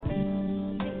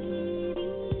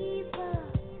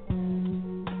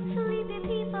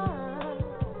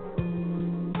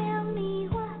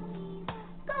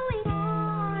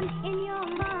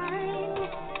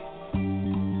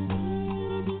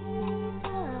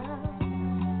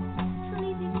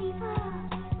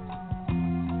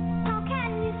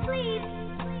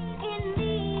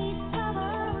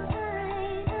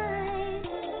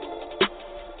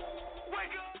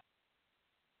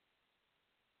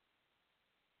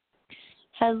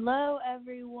Hello,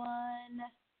 everyone.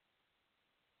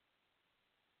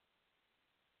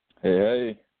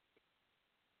 Hey.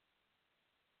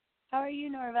 How are you,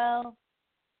 Norvell?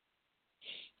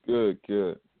 Good.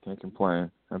 Can't complain.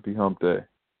 Happy hump day.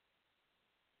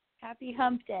 Happy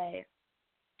hump day.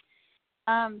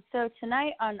 So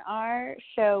tonight on our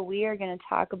show, we are going to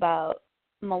talk about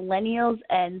Millennials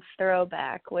and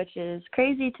Throwback, which is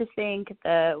crazy to think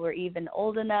that we're even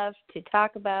old enough to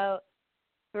talk about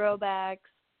throwbacks.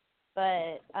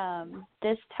 But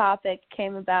this topic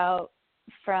came about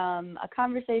from a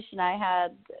conversation I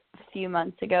had a few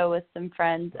months ago with some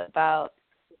friends about,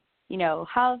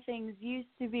 how things used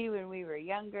to be when we were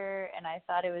younger, and I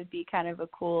thought it would be kind of a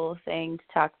cool thing to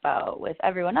talk about with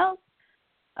everyone else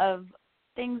of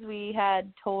things we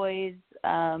had, toys,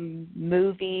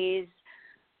 movies,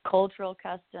 cultural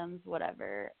customs,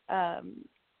 whatever.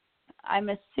 I'm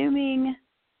assuming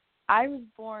I was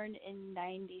born in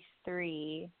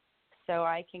 93, so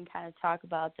I can kind of talk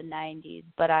about the 90s,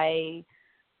 but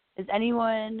was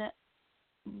anyone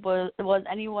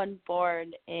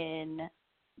born in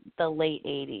the late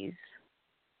 80s?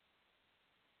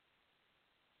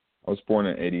 I was born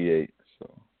in 88,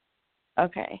 so.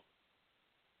 Okay.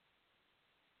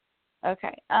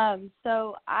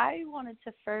 So I wanted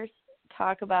to first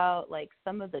talk about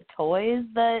some of the toys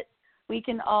that we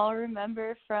can all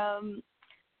remember from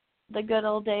the good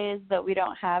old days that we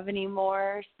don't have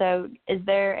anymore. So is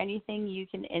there anything you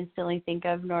can instantly think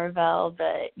of, Norvell,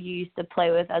 that you used to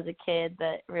play with as a kid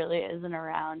that really isn't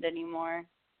around anymore?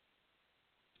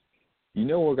 You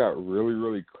know what got really,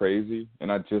 really crazy?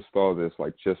 And I just saw this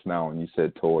just now when you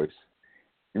said toys.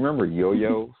 You remember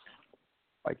yo-yos?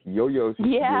 Yo-yos used to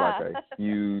be a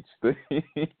huge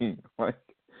thing.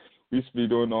 We used to be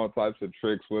doing all types of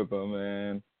tricks with them,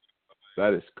 man.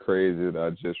 That is crazy that I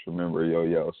just remember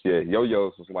yo-yos. Yeah,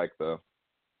 yo-yos was the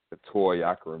toy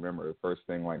I can remember. The first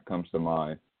thing comes to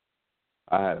mind.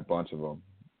 I had a bunch of them.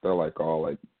 They're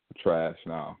all trash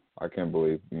now. I can't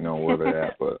believe where they're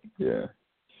at, but yeah.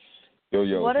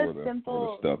 Yo-yos were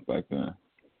the stuff back then.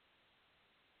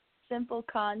 Simple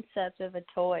concept of a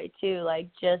toy too,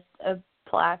 just a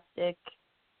plastic,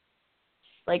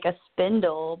 a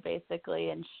spindle basically,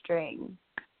 and string.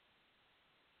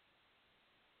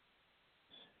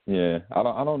 Yeah, I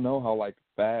don't know how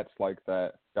bats like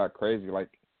that got crazy.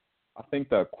 I think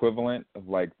the equivalent of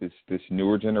this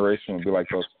newer generation would be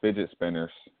those fidget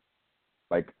spinners.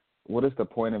 What is the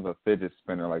point of a fidget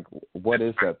spinner? What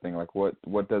is that thing?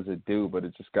 What does it do? But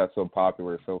it just got so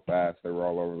popular so fast they were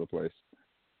all over the place.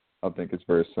 I think it's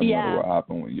very similar to what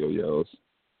happened with yo-yos.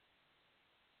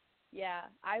 Yeah,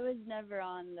 I was never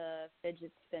on the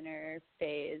fidget spinner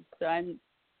phase, so I'm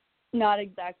not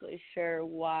exactly sure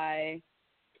why.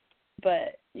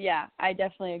 But, yeah, I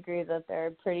definitely agree that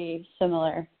they're pretty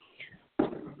similar.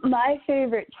 My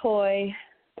favorite toy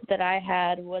that I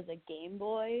had was a Game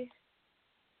Boy,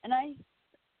 and I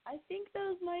think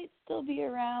those might still be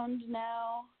around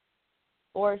now,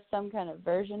 or some kind of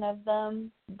version of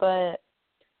them, but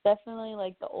definitely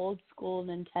the old school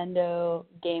Nintendo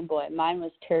Game Boy. Mine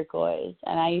was turquoise,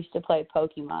 and I used to play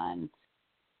Pokemon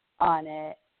on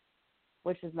it,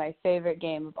 which was my favorite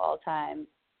game of all time.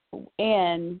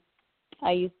 And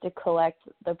I used to collect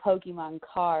the Pokemon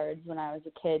cards when I was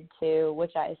a kid too,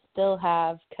 which I still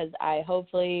have because I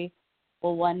hopefully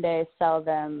will one day sell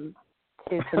them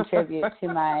to contribute to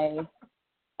my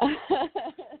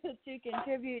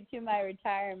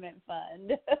retirement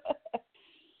fund.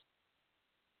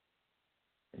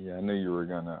 Yeah, I knew you were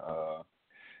gonna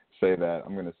say that.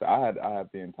 I'm gonna say I had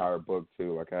the entire book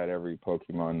too. I had every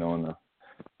Pokemon known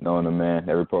to man,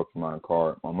 every Pokemon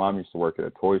card. My mom used to work at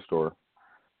a toy store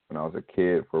when I was a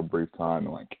kid for a brief time,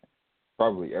 and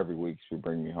probably every week she would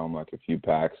bring me home a few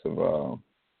packs of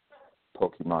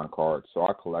Pokemon cards. So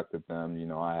I collected them.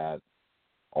 I had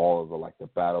all of the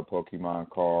battle Pokemon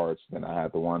cards. Then I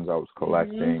had the ones I was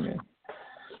collecting, and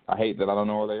I hate that I don't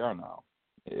know where they are now.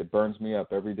 It burns me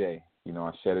up every day.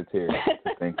 I shed a tear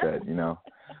to think that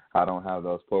I don't have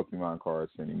those Pokemon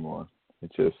cards anymore.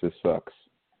 It sucks.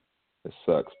 It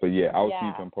sucks. But yeah, I was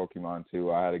huge on Pokemon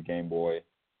too. I had a Game Boy.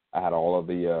 I had all of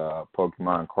the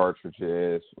Pokemon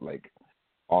cartridges,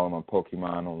 all of my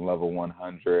Pokemon on level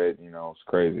 100. It's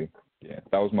crazy. Yeah,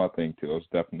 that was my thing too. I was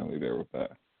definitely there with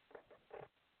that.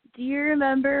 Do you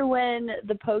remember when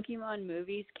the Pokemon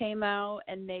movies came out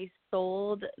and they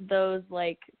sold those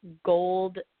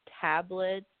gold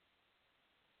tablets?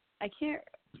 I can't.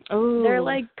 Oh, they're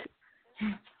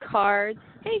cards.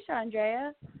 Hey,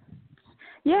 Chandrea.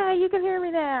 Yeah, you can hear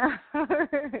me now.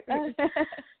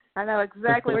 I know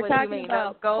exactly We're what you talking mean.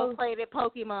 about Those gold-plated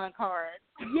Pokemon cards.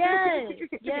 Yes,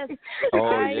 yes. Oh,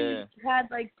 I yeah. had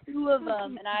like 2 of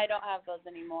them, and I don't have those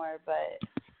anymore. But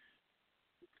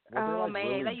Well, they're, Oh like, man,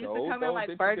 really they used to gold, come in though? like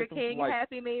Didn't you Burger get them King from, like,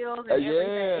 Happy Meals and yeah,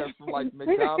 everything. from like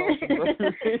McDonald's and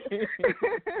Burger King.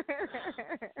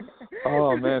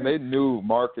 Oh man, they knew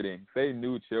marketing. They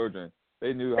knew children.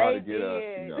 They knew how to get us.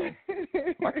 You know,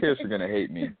 my kids are gonna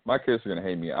hate me. My kids are gonna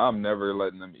hate me. I'm never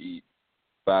letting them eat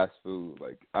fast food.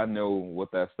 Like, I know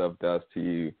what that stuff does to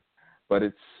you, but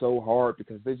it's so hard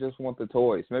because they just want the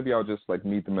toys. Maybe I'll just like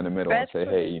meet them in the middle and say,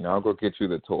 hey, you know, I'll go get you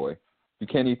the toy. You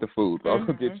can't eat the food, but I'll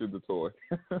go get you the toy.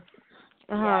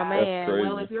 Oh, man. That's crazy.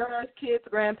 Well, if your kids'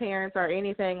 grandparents are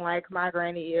anything like my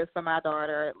granny is for my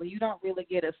daughter, you don't really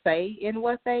get a say in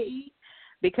what they eat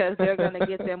because they're going to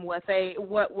get them what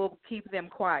will keep them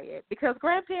quiet. Because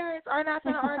grandparents are not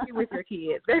going to argue with your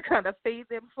kids. They're going to feed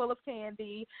them full of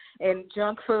candy and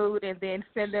junk food and then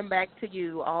send them back to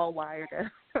you all wired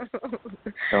up.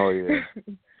 Oh, yeah.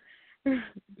 Did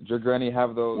your granny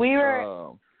have those?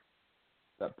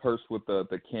 That purse with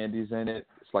the candies in it.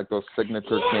 It's like those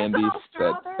signature candies. Those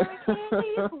strawberry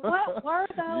candies. What were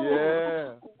those?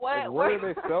 Yeah. Where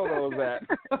do they sell those at?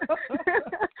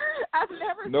 I've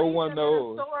never no seen one them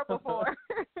knows. in a store before.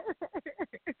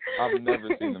 I've never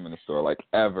seen them in a store, like,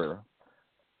 ever.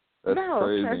 That's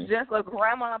crazy. That's just a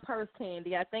grandma purse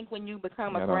candy. I think when you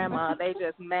become a grandma, they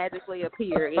just magically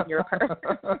appear in your purse.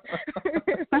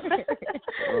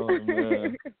 Oh,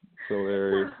 man. It's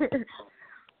hilarious.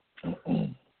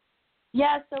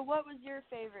 yeah, so what was your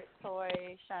favorite toy,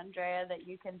 Chandrea, that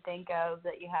you can think of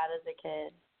that you had as a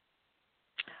kid?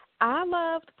 I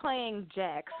loved playing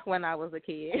jacks when I was a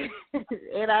kid,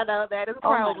 and I know that is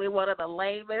probably one of the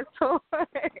lamest toys.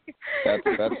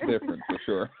 That's different for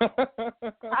sure.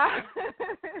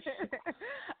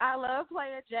 I love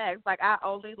playing jacks. Like, I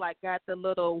only got the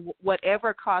little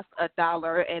whatever cost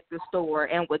 $1 at the store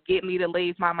and would get me to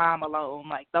leave my mom alone.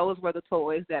 Like, those were the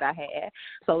toys that I had.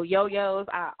 So yo-yos,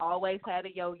 I always had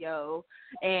a yo-yo,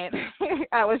 and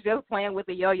I was just playing with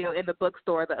the yo-yo in the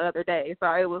bookstore the other day. So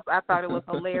I thought it was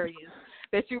hilarious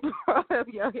that you brought up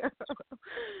yo-yos.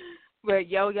 But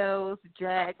yo-yos,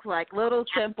 jacks, like little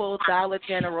simple Dollar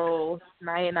General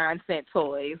 99-cent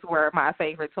toys were my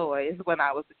favorite toys when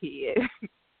I was a kid.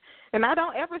 And I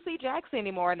don't ever see jacks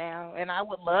anymore now. And I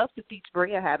would love to teach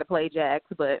Bria how to play jacks,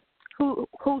 but who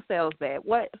sells that?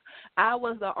 What? I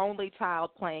was the only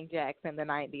child playing jacks in the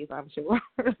 90s, I'm sure.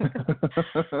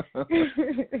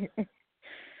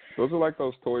 Those are like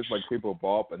those toys like people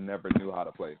bought but never knew how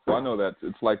to play. So I know that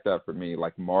it's like that for me,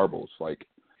 like marbles. Like,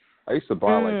 I used to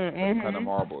buy like a ton of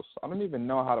marbles. I don't even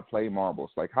know how to play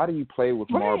marbles. Like, how do you play with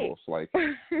marbles? Like,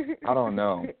 I don't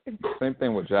know. Same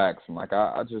thing with jacks. I'm like,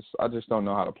 I just don't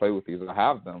know how to play with these. I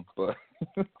have them, but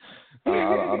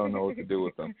I don't know what to do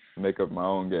with them. Make up my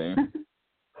own game.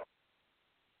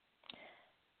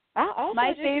 I also my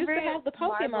used favorite to have the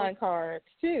Pokemon cards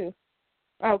too.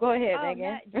 Oh, go ahead, Megan.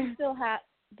 Matt,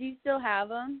 do you still have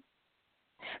them?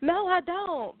 No, I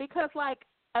don't, because I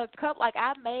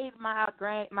made my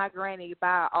granny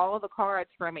buy all the cards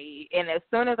for me, and as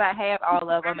soon as I had all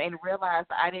of them and realized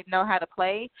I didn't know how to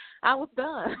play, I was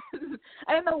done.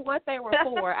 I didn't know what they were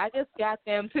for. I just got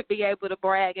them to be able to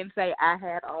brag and say I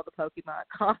had all the Pokemon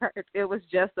cards. It was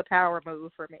just a power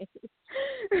move for me.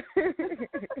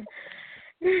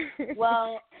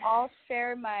 Well, I'll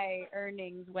share my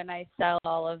earnings when I sell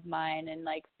all of mine in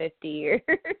like 50 years.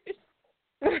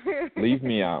 Leave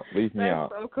me out. Leave me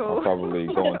out. So cool. I'll probably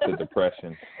go into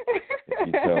depression if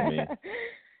you tell me.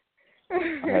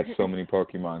 I had so many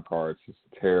Pokemon cards. It's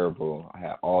terrible. I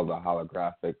had all the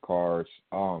holographic cards.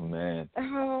 Oh, man.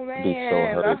 Oh,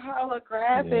 man. So the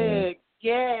holographic. Yeah.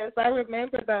 Yes, I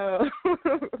remember those.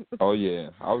 Oh, yeah.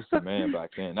 I was the man back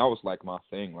then. That was like my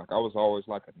thing. Like, I was always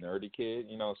like a nerdy kid,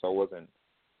 so I wasn't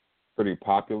pretty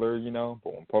popular,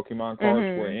 but when Pokemon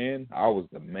cards were in, I was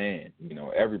the man.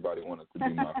 Everybody wanted to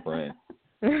be my friend.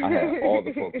 I had all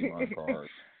the Pokemon cards.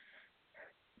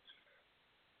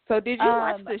 So did you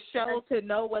watch the show to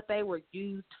know what they were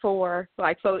used for?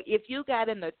 Like, so if you got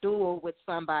in a duel with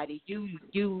somebody,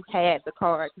 you had the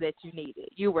cards that you needed.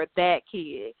 You were that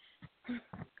kid.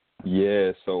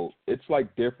 Yeah, so it's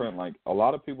like different. Like, a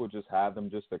lot of people just have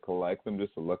them just to collect them,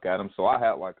 just to look at them. So I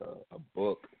had like a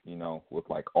book, with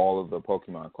like all of the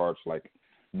Pokemon cards like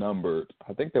numbered.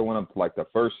 I think they went up to like the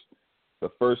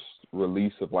first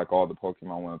release of like all the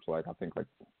Pokemon went up to like I think like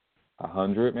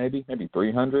 100, maybe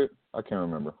 300. I can't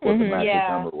remember what the magic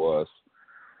number was.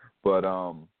 But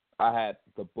I had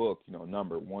the book,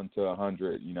 numbered 1 to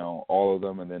 100, all of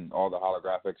them, and then all the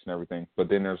holographics and everything. But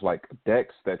then there's like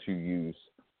decks that you use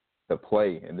to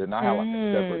play. And then I had like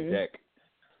a separate deck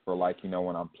for like, you know,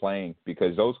 when I'm playing,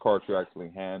 because those cards you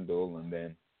actually handle and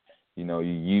then, you know,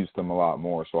 you use them a lot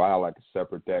more. So I had like a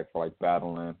separate deck for like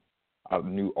battling. I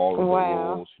knew all of the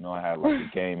rules. You know, I had like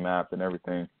a game map and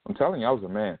everything. I'm telling you, I was a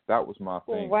man. That was my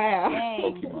thing. Wow.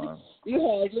 Pokemon.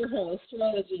 You had your whole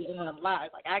strategy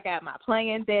unlocked. Like, I got my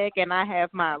playing deck and I have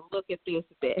my look at this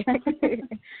deck.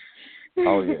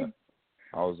 Oh yeah.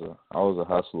 I was a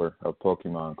hustler of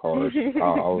Pokemon cards. I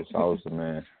was the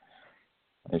man.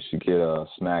 I used to get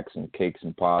snacks and cakes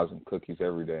and pies and cookies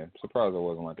every day. I'm surprised I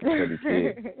wasn't like a petty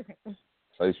kid.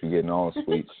 So I used to be getting all the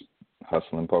sweets,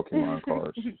 hustling Pokemon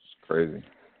cards. It's crazy.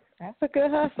 That's a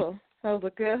good hustle. That was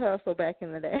a good hustle back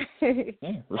in the day.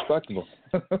 Yeah, respectable.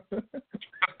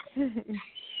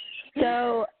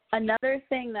 So another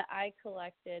thing that I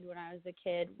collected when I was a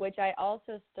kid, which I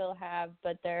also still have,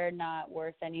 but they're not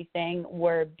worth anything,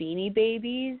 were Beanie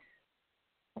Babies.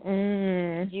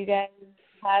 Do you guys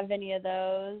have any of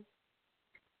those?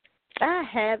 I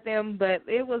had them, but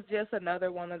it was just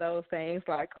another one of those things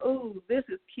like, oh, this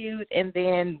is cute. And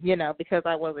then, you know, because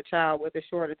I was a child with a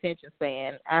short attention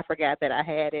span, I forgot that I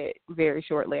had it very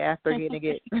shortly after getting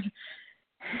it.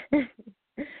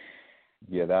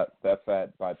 Yeah, that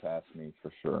fad bypassed me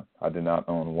for sure. I did not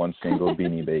own one single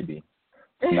Beanie Baby.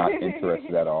 Not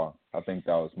interested at all. I think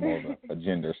that was more of a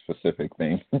gender-specific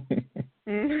thing.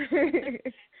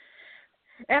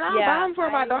 And I'll buy them for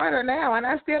my daughter now, and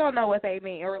I still don't know what they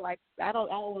mean. Or like, I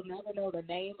will never know the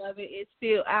name of it.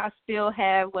 I still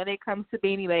have, when it comes to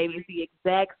Beanie Babies, the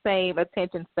exact same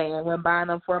attention span when buying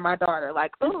them for my daughter.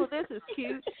 Like, oh, this is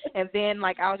cute, and then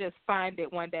like I'll just find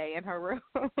it one day in her room.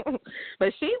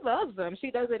 But she loves them.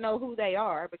 She doesn't know who they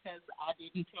are because I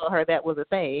didn't tell her that was a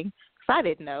thing. So I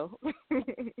didn't know.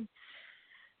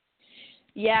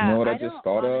 Yeah, you know what I just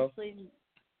thought honestly,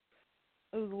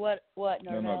 of? What?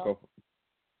 No, go.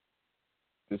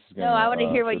 This is gonna, I want to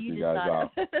hear what you just thought of.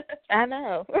 I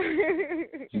know.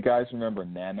 You guys remember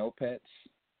Nano Pets?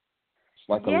 It's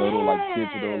like a little like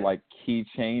digital like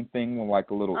keychain thing with like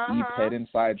a little e-pet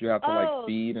inside you have to like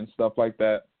feed and stuff like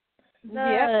that.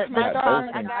 Yeah, my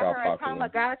daughter, I got her a popular.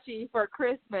 Tamagotchi for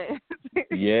Christmas.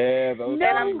 Yeah, those. And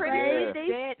I'm pretty sure they're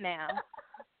dead now.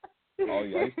 Oh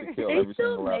yeah, I used to kill every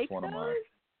single last one of mine.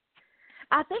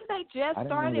 I think they just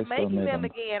started making them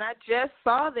again. I just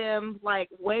saw them like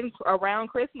around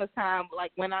Christmas time,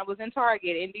 like when I was in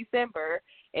Target in December,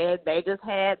 and they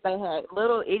had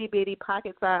little itty bitty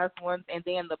pocket sized ones, and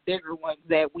then the bigger ones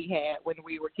that we had when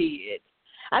we were kids.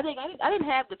 I think I didn't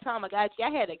have the Tamagotchi. I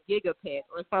had a Gigapet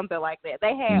or something like that.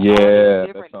 They had all these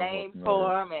different names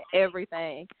for them and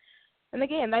everything. And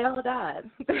again, they all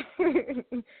died.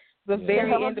 The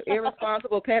very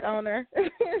irresponsible pet owner.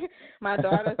 My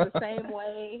daughter's the same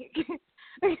way.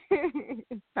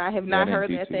 I have not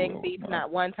heard that thing beep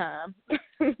not one time.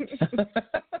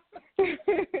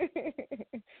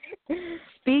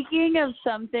 Speaking of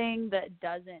something that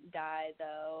doesn't die,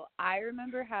 though, I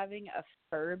remember having a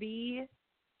Furby,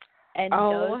 and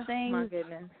those things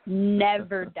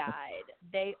never died.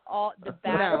 The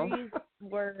batteries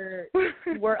were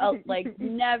like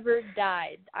never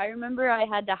died. I remember I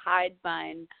had to hide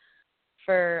mine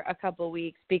for a couple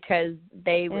weeks because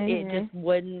it just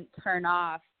wouldn't turn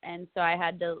off, and so I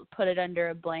had to put it under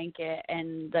a blanket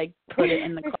and like put it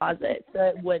in the closet so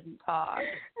it wouldn't talk.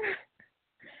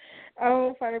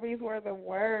 Oh, Furbies were the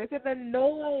worst. And the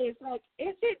noise, like,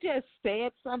 if it just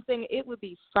said something, it would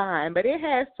be fine. But it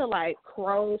has to, like,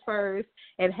 crow first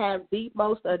and have the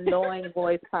most annoying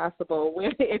voice possible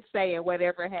when it's saying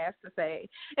whatever it has to say.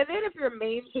 And then if you're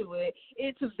mean to it,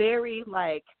 it's very,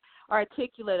 like,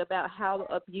 articulate about how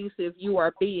abusive you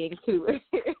are being to it.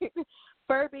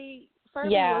 Furby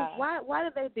was, why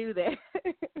did they do that?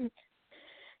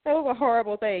 That was a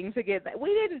horrible thing to get. That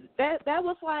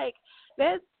was like,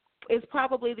 that is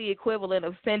probably the equivalent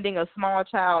of sending a small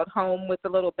child home with the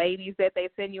little babies that they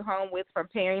send you home with from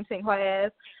parenting class.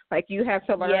 Like, you have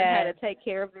to learn how to take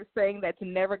care of this thing that's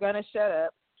never going to shut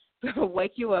up, to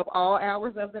wake you up all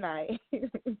hours of the night.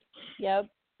 Yep.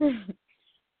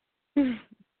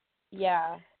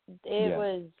 Yeah, it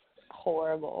was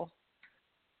horrible.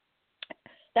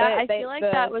 I feel like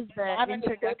that was the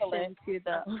introduction to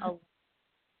the...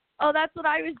 Oh, that's what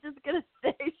I was just going to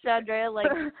say, Chandra,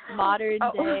 like modern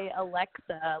day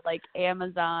Alexa, like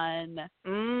Amazon,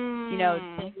 you know,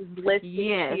 listen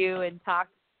to you and talk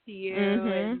to you,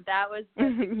 and that was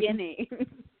the beginning.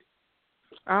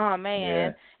 Oh, man.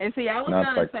 Yeah. And see, I was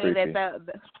going to say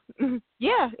that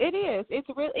yeah, it is. It's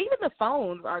real. Even the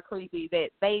phones are creepy, that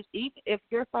if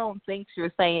your phone thinks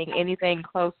you're saying anything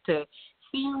close to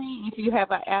Siri if you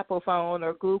have an Apple phone,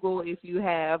 or Google if you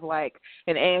have like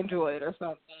an Android or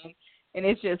something, and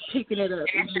it's just picking it up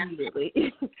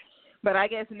immediately. But I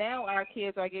guess now our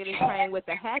kids are getting trained with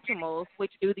the Hatchimals,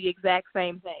 which do the exact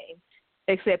same thing,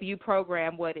 except you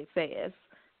program what it says,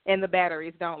 and the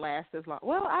batteries don't last as long.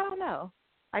 Well, I don't know.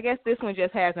 I guess this one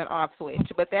just has an off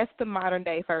switch, but that's the modern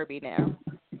day Furby now.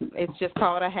 It's just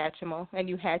called a Hatchimal, and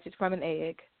you hatch it from an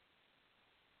egg.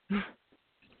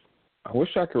 I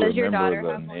wish I could Does your remember daughter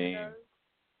the have name. one of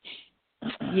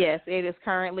those? Yes, it is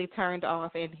currently turned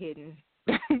off and hidden.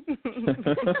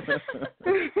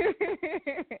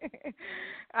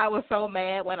 I was so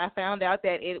mad when I found out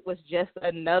that it was just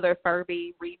another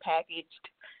Furby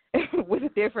repackaged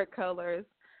with different colors.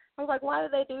 I was like, why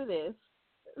did they do this?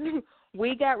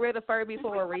 We got rid of Furby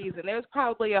for a reason. There's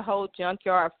probably a whole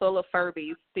junkyard full of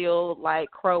Furbies still like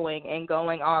crowing and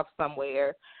going off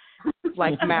somewhere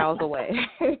like miles away.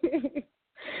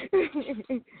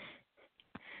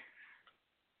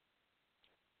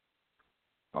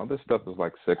 All this stuff is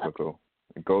like cyclical.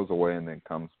 It goes away and then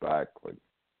comes back like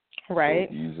Right.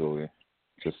 so easily,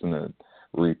 just in a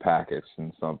repackaged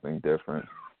in something different.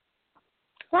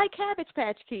 Like Cabbage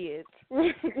Patch Kids.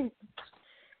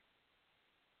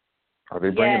 Are they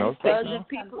bringing Yes, those those back now? have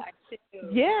come back too.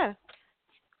 Yeah.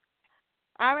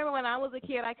 I remember when I was a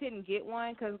kid, I couldn't get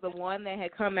one because the one that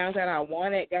had come out that I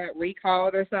wanted got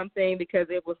recalled or something because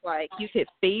it was like you could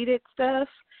feed it stuff,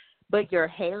 but your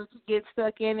hair could get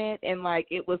stuck in it, and like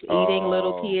it was eating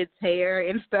little kids' hair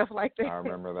and stuff like that. I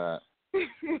remember that.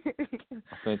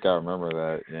 I think I remember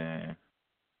that. Yeah.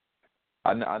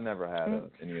 I never had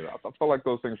any of that. I felt like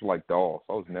those things were like dolls.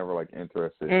 I was never like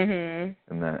interested in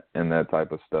that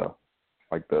type of stuff,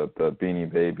 like the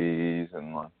Beanie Babies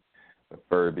and like the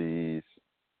Furbies.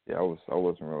 Yeah, I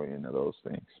wasn't really into those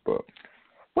things. But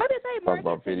what did they talk about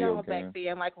market to video y'all games back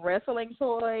then? Like wrestling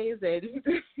toys and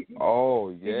oh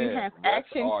yeah, did you have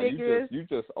action figures? You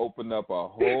just opened up a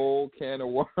whole can of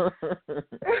worms.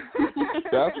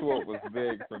 That's what was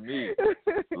big for me.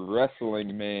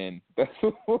 Wrestling, man. That's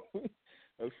what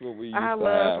we used to have. I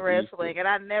love wrestling, and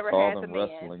I never had the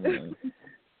wrestling man.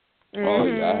 Mm-hmm. Oh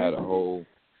yeah, I had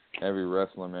every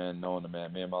wrestling man knowing the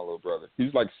man. Me and my little brother.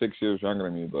 He's like 6 years younger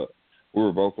than me, but we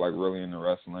were both like really into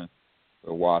wrestling.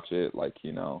 We'd watch it like,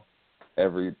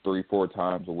 every 3-4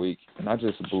 times a week. And I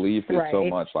just believed it so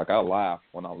much. Like I laugh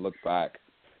when I look back.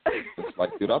 It's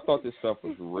like, dude, I thought this stuff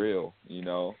was real, This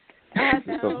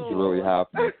stuff is really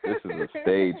happening. This is a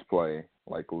stage play,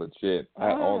 like legit. I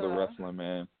had all the wrestling,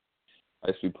 man. I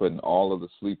used to be putting all of the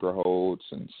sleeper holds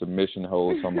and submission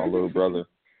holds on my little brother.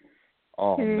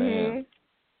 Oh, man.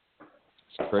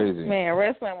 It's crazy. Man,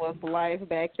 wrestling was life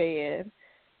back then.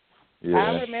 Yeah.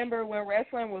 I remember when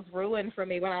wrestling was ruined for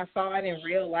me when I saw it in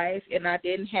real life, and I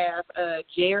didn't have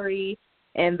Jerry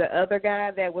and the other guy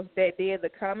that did the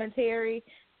commentary.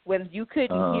 When you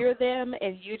couldn't hear them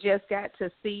and you just got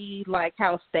to see like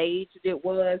how staged it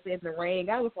was in the ring,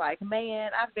 I was like,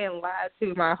 man, I've been lied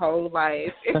to my whole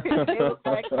life. It was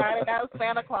like finding out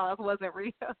Santa Claus wasn't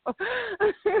real.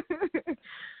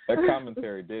 That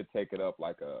commentary did take it up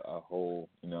like a whole,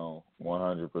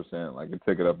 100%. Like it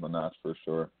took it up a notch for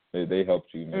sure. They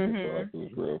helped you make it feel like it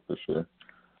was real for sure.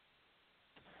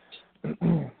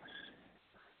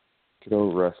 Good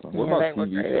old wrestling. What about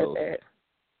TV shows?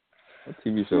 What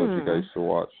TV shows you guys used to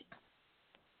watch?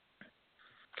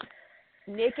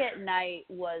 Nick at Night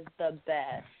was the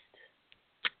best.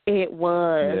 It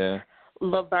was. Yeah.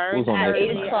 Laverne at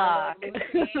 8 o'clock.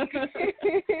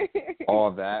 All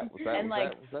that? Was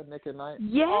that Nick at Night?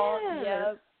 Yeah.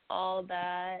 All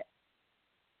that.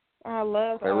 I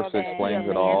love Clarissa all that. Explains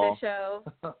It All. Show.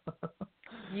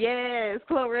 Yes,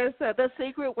 Clarissa, The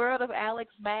Secret World of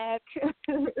Alex Mack.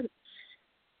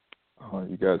 Oh,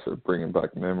 you guys are bringing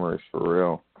back memories for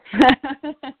real.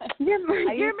 You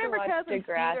I used remember to watch Cousin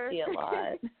Degrassi Peter? a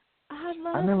lot.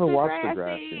 I never watched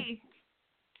Degrassi.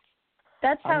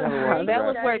 That's how that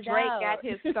was where started Drake out. got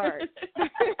his start.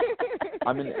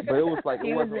 I mean, but it was like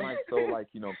it wasn't like so like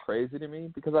crazy to me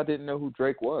because I didn't know who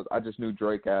Drake was. I just knew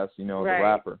Drake as the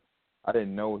rapper. I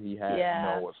didn't know he had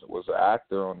was an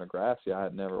actor on Degrassi. I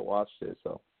had never watched it,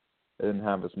 so it didn't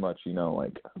have as much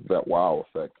like that wow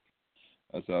effect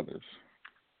as others.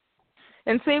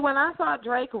 And see, when I saw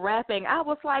Drake rapping, I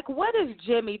was like, what is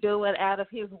Jimmy doing out of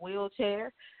his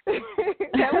wheelchair?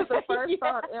 That was the first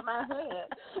thought in my head.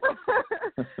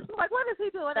 Like, what is he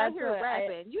doing out here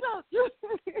rapping?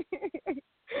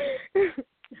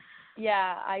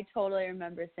 Yeah, I totally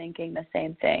remember thinking the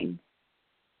same thing.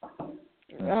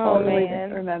 Oh,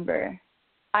 man. Remember.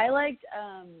 I liked,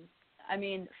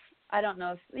 I don't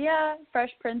know if,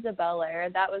 Fresh Prince of Bel-Air.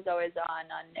 That was always on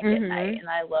Nick at Night, and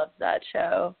I loved that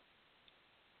show.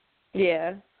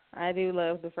 Yeah, I do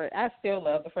love I still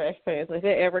love the Fresh Prince. If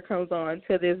it ever comes on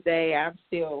to this day, I'm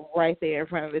still right there in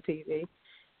front of the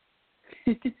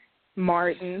TV.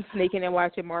 Martin, sneaking and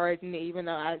watching Martin, even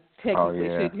though I technically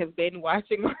shouldn't have been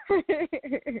watching Martin.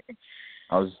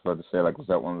 I was just about to say, like, was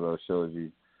that one of those shows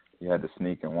you had to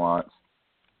sneak and watch?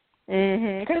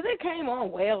 Because it came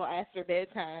on well after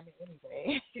bedtime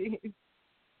anyway.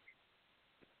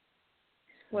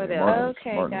 What else?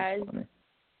 Okay, guys.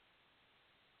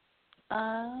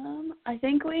 I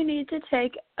think we need to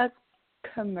take a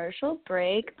commercial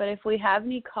break, but if we have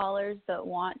any callers that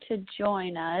want to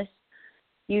join us,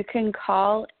 you can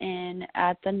call in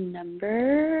at the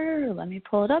number, let me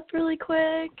pull it up really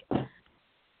quick,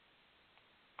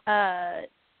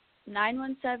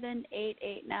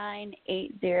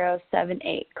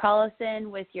 917-889-8078. Call us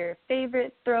in with your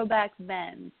favorite throwback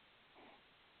memes.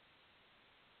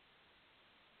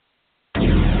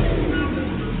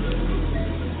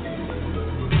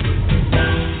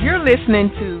 You're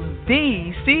listening to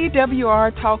the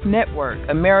CWR Talk Network,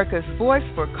 America's voice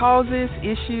for causes,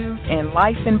 issues, and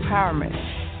life empowerment.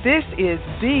 This is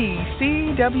the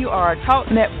CWR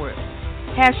Talk Network.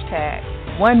 Hashtag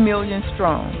 1 million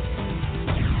strong.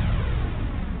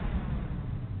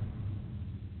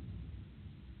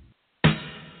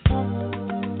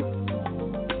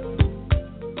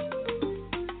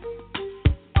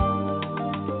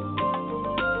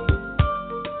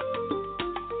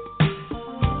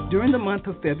 During the month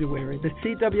of February, the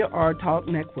CWR Talk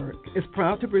Network is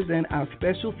proud to present our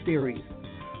special series,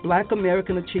 Black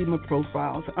American Achievement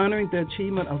Profiles, honoring the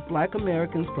achievement of Black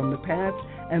Americans from the past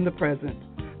and the present,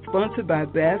 sponsored by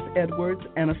Bass Edwards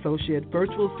and Associate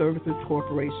Virtual Services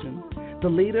Corporation, the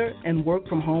leader in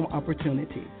work-from-home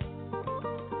opportunities.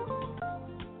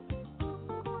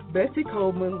 Bessie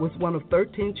Coleman was one of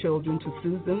 13 children to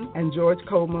Susan and George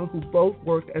Coleman, who both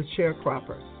worked as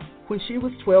sharecroppers. When she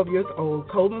was 12 years old,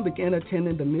 Coleman began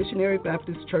attending the Missionary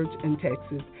Baptist Church in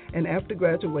Texas, and after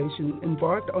graduation,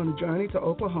 embarked on a journey to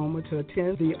Oklahoma to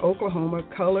attend the Oklahoma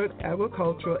Colored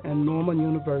Agricultural and Normal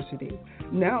University,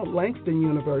 now Langston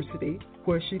University,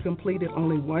 where she completed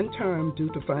only one term due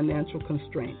to financial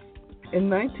constraints. In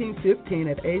 1915,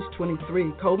 at age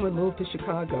 23, Coleman moved to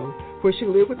Chicago, where she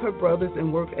lived with her brothers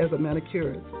and worked as a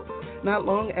manicurist. Not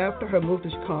long after her move to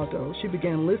Chicago, she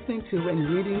began listening to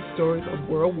and reading stories of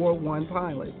World War I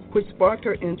pilots, which sparked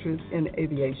her interest in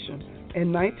aviation.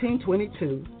 In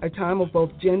 1922, a time of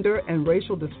both gender and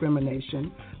racial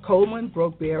discrimination, Coleman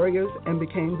broke barriers and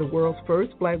became the world's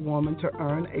first Black woman to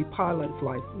earn a pilot's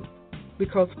license.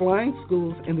 Because flying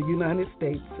schools in the United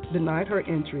States denied her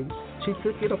entry, she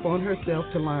took it upon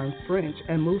herself to learn French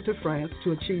and moved to France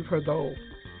to achieve her goal.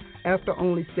 After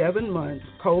only 7 months,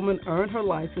 Coleman earned her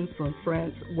license from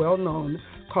France's well-known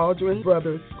Caudron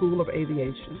Brothers School of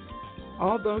Aviation.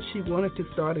 Although she wanted to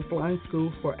start a flying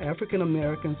school for African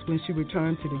Americans when she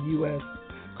returned to the U.S.,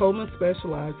 Coleman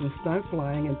specialized in stunt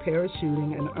flying and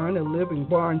parachuting and earned a living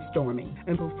barnstorming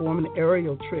and performing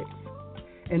aerial tricks.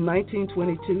 In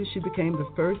 1922, she became the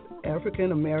first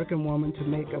African American woman to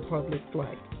make a public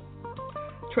flight.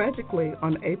 Tragically,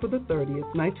 on April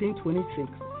 30th, 1926,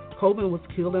 Coleman was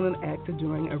killed in an accident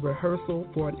during a rehearsal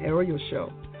for an aerial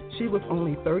show. She was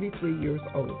only 33 years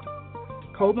old.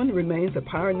 Coleman remains a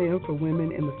pioneer for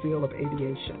women in the field of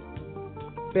aviation.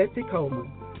 Betsy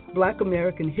Coleman, Black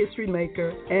American history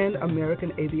maker and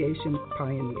American aviation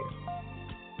pioneer.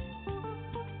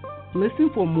 Listen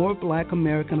for more Black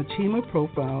American achievement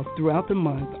profiles throughout the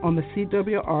month on the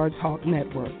CWR Talk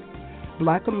Network.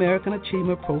 Black American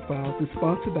Achievement Profiles is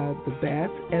sponsored by the Bass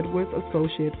Edwards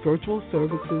Associate Virtual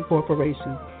Services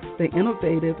Corporation, the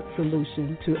innovative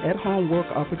solution to at-home work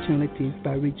opportunities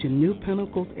by reaching new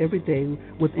pinnacles every day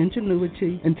with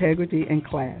ingenuity, integrity, and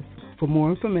class. For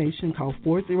more information, call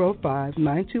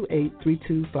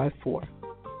 405-928-3254.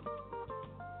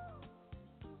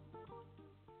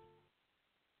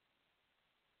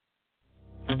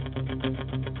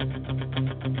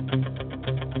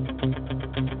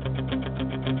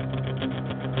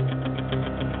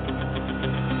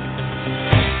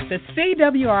 The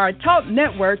CWR Talk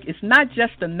Network is not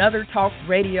just another talk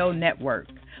radio network.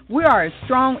 We are a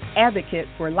strong advocate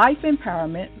for life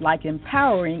empowerment, like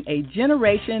empowering a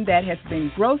generation that has been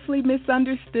grossly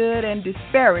misunderstood and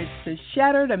disparaged to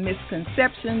shatter the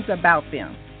misconceptions about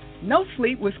them. No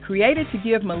Sleep was created to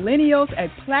give millennials a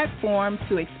platform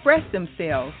to express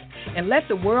themselves and let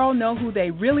the world know who they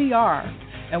really are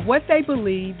and what they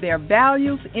believe, their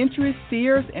values, interests,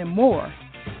 fears, and more.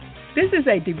 This is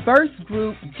a diverse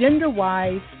group,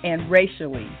 gender-wise and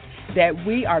racially, that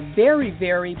we are very,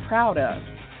 very proud of.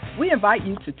 We invite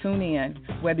you to tune in,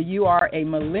 whether you are a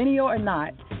millennial or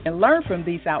not, and learn from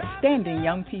these outstanding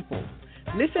young people.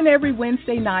 Listen every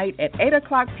Wednesday night at 8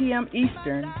 o'clock p.m.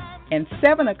 Eastern and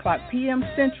 7 o'clock p.m.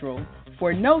 Central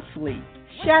for No Sleep,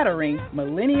 Shattering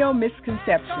Millennial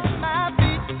Misconceptions.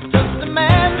 Just a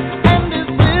man and his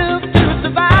will to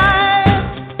survive.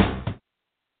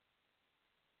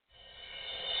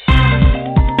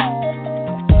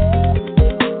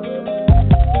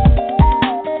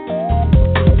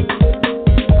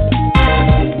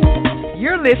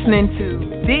 You're listening to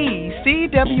the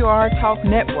CWR Talk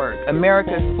Network,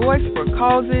 America's voice for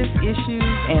causes, issues,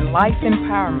 and life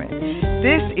empowerment.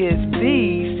 This is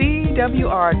the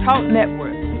CWR Talk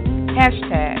Network.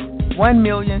 Hashtag 1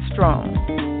 million strong.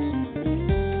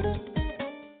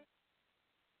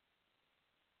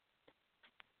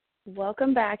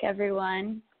 Welcome back,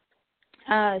 everyone.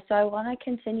 So I want to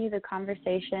continue the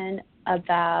conversation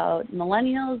about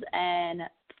millennials and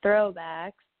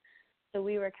throwbacks. So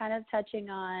we were kind of touching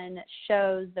on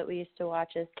shows that we used to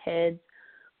watch as kids,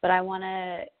 but I want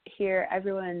to hear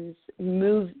everyone's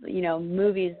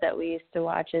movies that we used to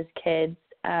watch as kids,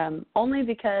 only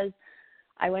because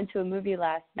I went to a movie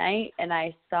last night and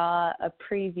I saw a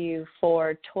preview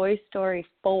for Toy Story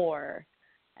 4,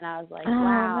 and I was like,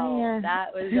 wow,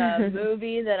 that was a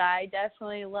movie that I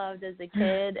definitely loved as a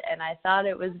kid, and I thought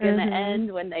it was going to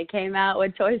end when they came out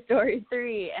with Toy Story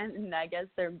 3, and I guess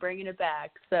they're bringing it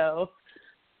back. So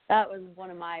that was one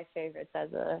of my favorites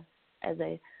as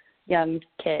a young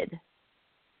kid.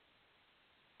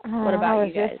 What about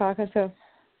you guys? Just talking to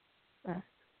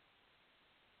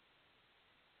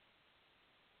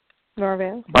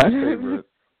Norvell.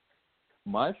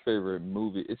 My favorite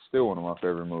movie, it's still one of my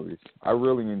favorite movies. I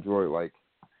really enjoy like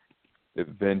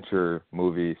adventure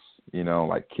movies,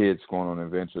 like kids going on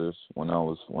adventures when I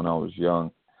was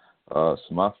young. So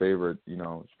my favorite,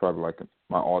 it's probably like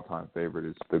my all-time favorite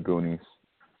is The Goonies.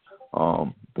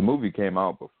 The movie came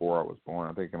out before I was born.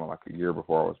 I think it came out like a year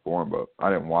before I was born, but I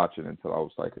didn't watch it until I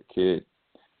was like a kid.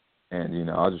 And,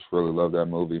 I just really love that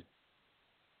movie.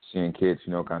 Seeing kids,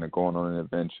 kind of going on an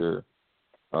adventure.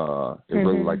 It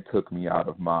really like took me out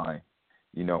of my,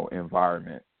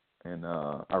 environment. And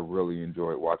I really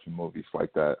enjoyed watching movies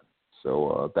like that.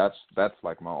 So that's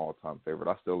like my all-time favorite.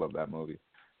 I still love that movie.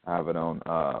 I have it on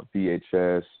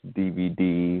VHS,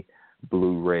 DVD,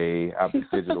 Blu-ray, I have the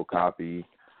digital copy.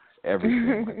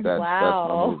 Everything like that.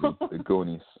 Wow. That's my movie. The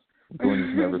Goonies.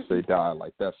 Goonies Never Say Die.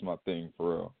 Like that's my thing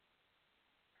for real.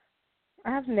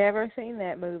 I've never seen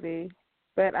that movie,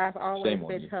 but I've always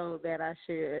been told that I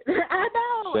should. I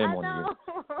know. Shame I on know.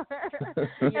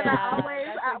 you. And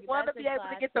I want to be able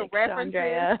to get the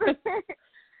references.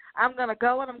 I'm gonna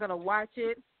go and I'm gonna watch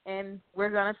it, and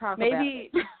we're gonna talk about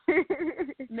it.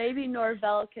 Maybe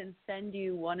Norvell can send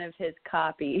you one of his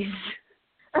copies.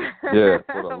 Yeah,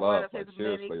 for the love. Like,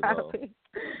 seriously, though.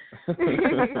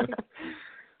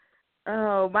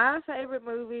 Oh, my favorite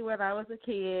movie when I was a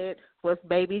kid was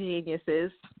Baby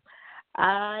Geniuses.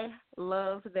 I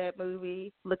loved that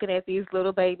movie, looking at these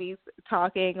little babies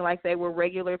talking like they were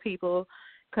regular people,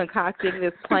 concocting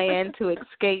this plan to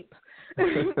escape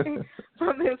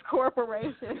from this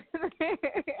corporation.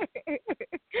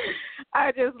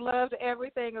 I just loved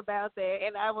everything about that,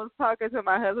 and I was talking to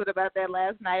my husband about that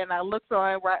last night, and I looked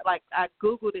on I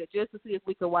Googled it just to see if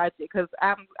we could watch it, because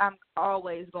I'm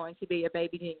always going to be a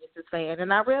Baby Geniuses fan,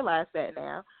 and I realize that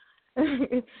now.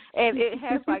 And it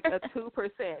has like a 2%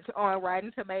 on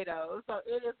Rotten Tomatoes, so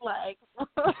it is like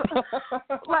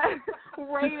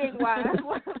rating wise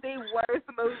one of the worst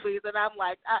movies, and I'm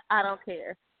like, I don't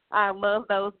care. I love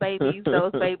those babies.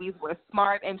 Those babies were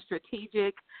smart and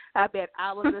strategic. I bet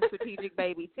I was a strategic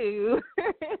baby too.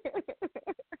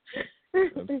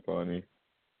 That's funny.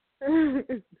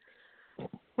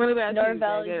 What about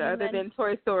Norvell, you, other than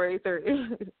Toy Story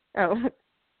 3?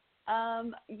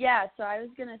 Yeah, so I was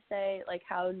going to say, like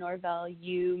how Norvell,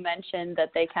 you mentioned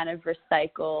that they kind of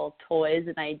recycle toys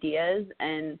and ideas,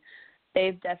 and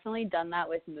they've definitely done that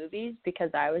with movies, because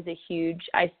I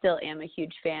still am a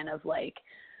huge fan of like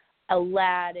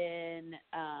Aladdin,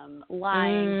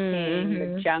 Lion King,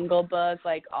 The Jungle Book,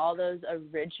 like all those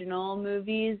original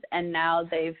movies, and now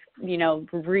they've,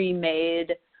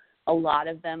 remade a lot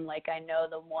of them. Like I know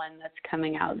the one that's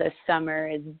coming out this summer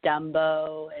is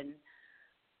Dumbo, and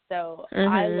so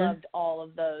I loved all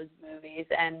of those movies,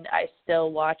 and I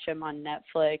still watch them on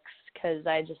Netflix because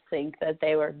I just think that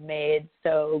they were made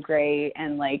so great,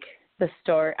 and like the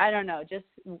story, I don't know, just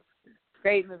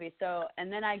great movies. So, and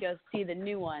then I go see the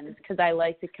new ones because I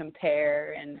like to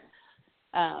compare and,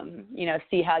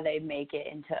 see how they make it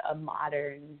into a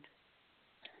modern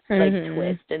like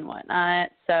twist and whatnot.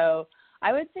 So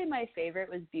I would say my favorite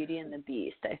was Beauty and the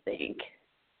Beast, I think.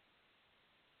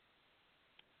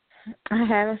 I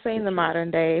haven't seen the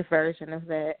modern day version of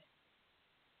that.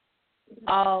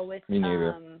 Oh, with Me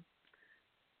neither.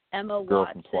 Emma Girl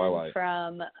Watson from Twilight.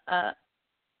 from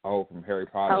from Harry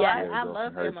Potter. Oh, yeah, I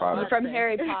love Emma Watson. From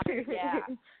Harry Potter, yeah.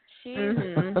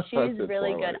 She's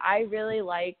really good. I really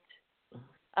liked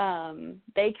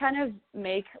they kind of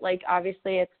make, like,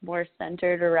 obviously it's more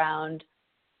centered around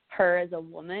her as a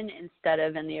woman instead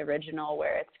of in the original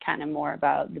where it's kind of more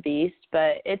about the Beast,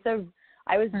 but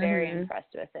I was very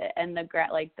impressed with it, and the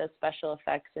special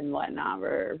effects and whatnot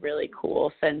were really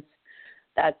cool, since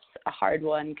that's a hard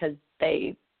one because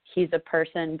he's a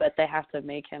person, but they have to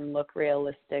make him look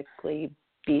realistically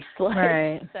beast-like.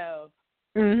 Right. So,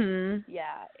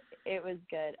 yeah, it was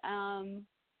good.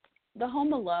 The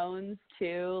Home Alones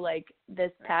too, like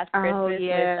this past Christmas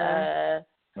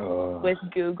with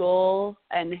Google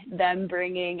and them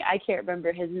bringing, I can't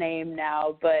remember his name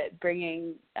now, but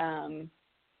bringing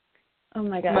oh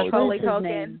my gosh, Macaulay what is his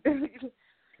Culkin. name?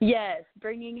 Yes,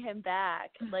 bringing him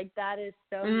back. Like, that is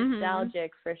so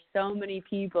nostalgic for so many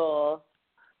people.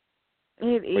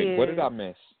 It Wait, is. what did I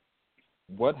miss?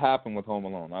 What happened with Home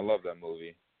Alone? I love that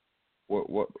movie. What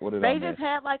did I miss? They just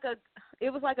had it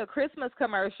was like a Christmas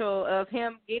commercial of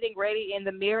him getting ready in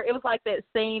the mirror. It was like that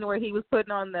scene where he was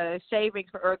putting on the shaving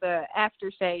or the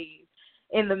aftershave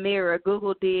in the mirror.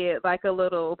 Google did like a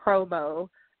little promo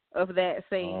of that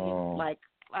scene, like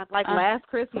last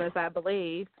Christmas, I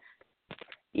believe.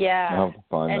 Yeah,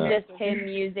 and that. just him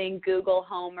using Google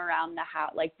Home around the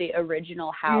house, like the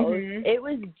original house. It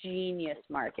was genius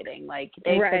marketing. Like,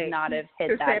 they could not have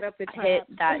hit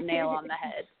that nail on the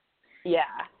head. Yeah,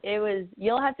 it was.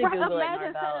 You'll have to Google it, Marvel.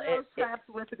 Imagine traps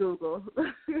with Google.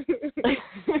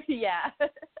 Yeah.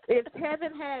 If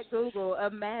Kevin had Google,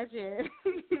 imagine.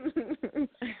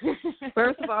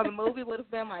 First of all, the movie would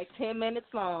have been like 10 minutes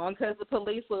long because the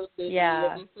police would have been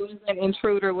there as soon as an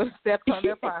intruder would have stepped on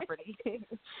their property.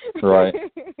 Right.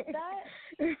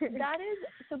 That is,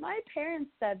 so my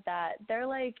parents said that. They're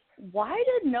like, why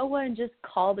did no one just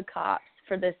call the cops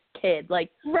for this kid?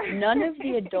 Like, none of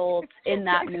the adults in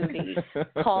that movie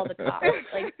call the cops.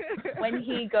 Like, when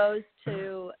he goes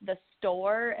to the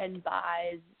store and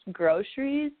buys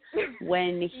groceries,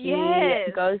 when he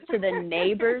goes to the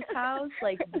neighbor's house,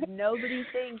 like, nobody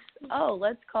thinks, oh,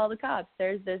 let's call the cops.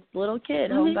 There's this little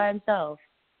kid home by himself.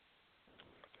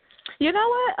 You know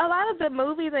what? A lot of the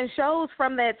movies and shows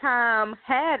from that time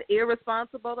had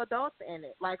irresponsible adults in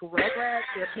it. Like Rugrats,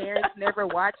 their parents never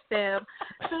watched them.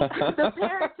 The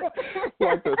parents...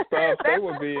 Like the stuff, they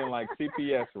would be in, like,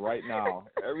 CPS right now.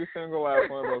 Every single last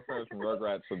one of those parents from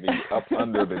Rugrats would be up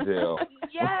under the jail.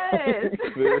 Yes.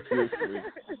 Seriously.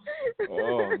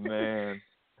 Oh, man.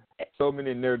 So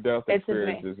many near-death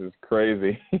experiences is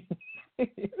crazy.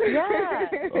 Yeah,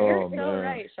 you're so man.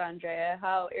 right, Chandrea,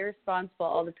 how irresponsible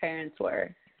all the parents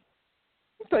were.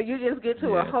 So you just get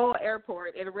to a whole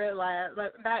airport and realize,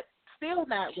 still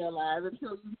not realize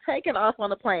until you've taken off on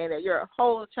the plane that your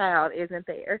whole child isn't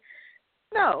there.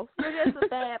 No, you're just a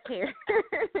bad parent.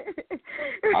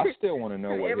 I still want to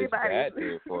know what his dad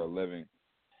did for a living.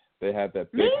 They had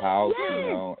that big house, you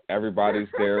know, everybody's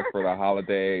there for the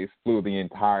holidays, flew the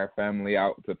entire family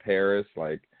out to Paris,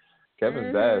 like,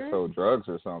 Kevin's dad sold drugs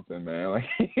or something, man. Like,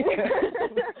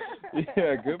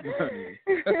 yeah, good money.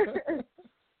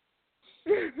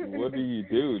 What do you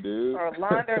do, dude? Or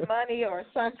launder money or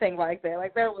something like that.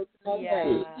 Like, there was no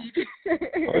way.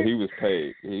 Oh, he was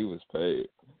paid. He was paid.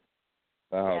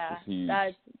 That house was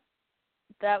huge.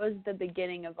 That was the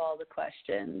beginning of all the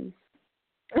questions.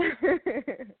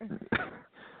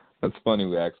 That's funny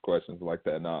we ask questions like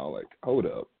that now. Like, hold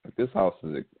up. Like, this house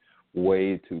is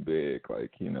way too big.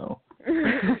 Like, you know.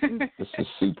 This is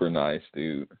super nice,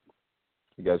 dude.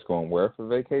 You guys going where for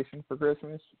vacation for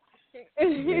Christmas?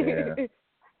 Yeah.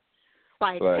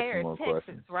 Like Paris, Texas,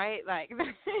 questions. Right? Like.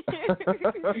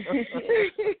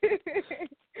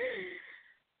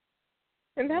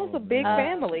 And that was a big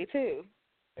family too.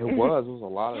 It was. It was a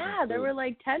lot of them. Yeah, there were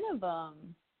like 10 of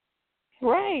them.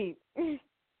 Right.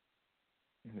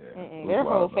 Yeah, their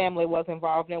whole family was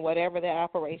involved in whatever that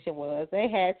operation was. They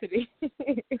had to be.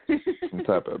 Some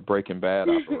type of Breaking Bad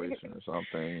operation or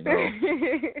something, you know.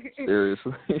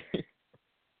 Seriously.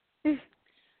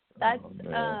 That's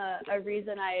a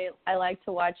reason I like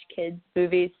to watch kids'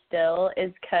 movies still,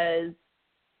 is because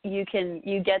you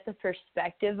get the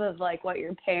perspective of, like, what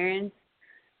your parents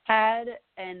had,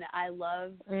 and I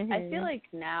feel like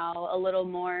now a little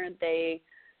more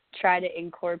try to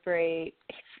incorporate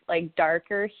like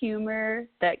darker humor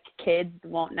that kids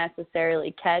won't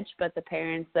necessarily catch, but the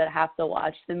parents that have to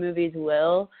watch the movies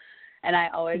will. And I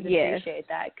always appreciate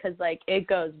that because, like, it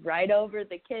goes right over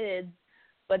the kids,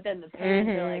 but then the parents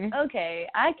are like, okay,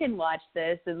 I can watch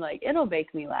this, and, like, it'll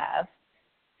make me laugh.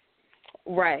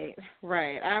 Right.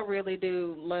 I really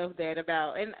do love that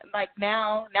about, and, like,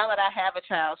 now that I have a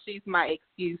child, she's my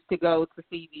excuse to go to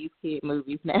see these kid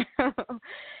movies now.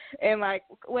 And, like,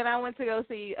 when I went to go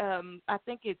see, I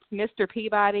think it's Mr.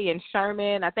 Peabody and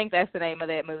Sherman, I think that's the name of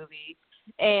that movie.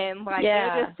 And, like,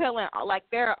 they're just telling, like,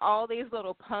 there are all these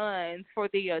little puns for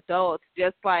the adults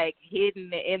just, like,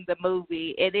 hidden in the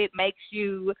movie. And it makes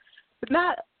you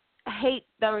not hate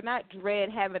or not dread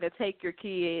having to take your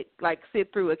kid, like,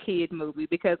 sit through a kid movie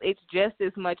because it's just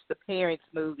as much the parent's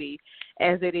movie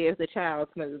as it is the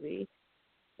child's movie.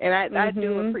 And I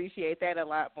do appreciate that a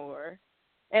lot more.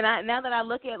 And now that I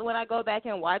look at, when I go back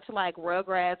and watch, like,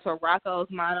 Rugrats or Rocko's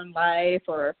Modern Life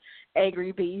or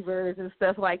Angry Beavers and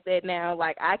stuff like that now,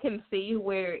 like, I can see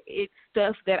where it's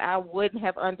stuff that I wouldn't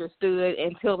have understood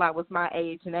until I was my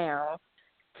age now,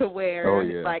 to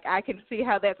where, like, I can see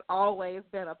how that's always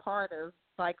been a part of,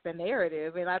 like, the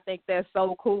narrative. And I think that's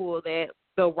so cool that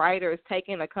the writers take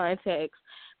into context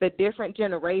the different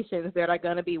generations that are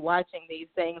going to be watching these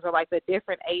things, or, like, the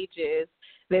different ages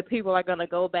that people are going to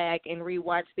go back and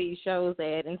rewatch these shows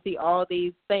at and see all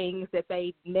these things that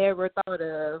they never thought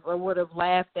of or would have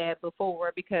laughed at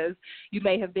before because you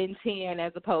may have been 10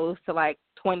 as opposed to, like,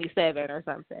 27 or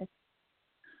something.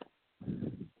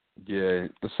 Yeah,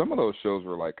 some of those shows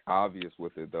were, like, obvious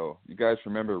with it, though. You guys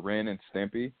remember Ren and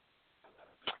Stimpy?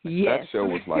 Yes. That show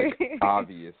was, like,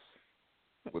 obvious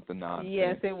with the nonsense.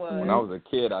 Yes, it was. When I was a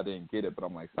kid, I didn't get it, but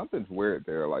I'm like, something's weird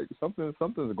there. Like, something's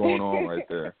going on right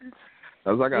there.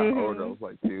 As I got older, I was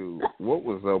like, dude, what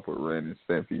was up with Ren and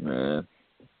Stimpy, man?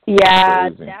 Yeah,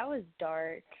 Crazy. that was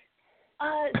dark.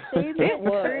 Save it,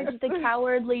 Courage the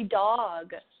Cowardly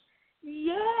Dog.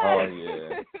 Yeah. Oh,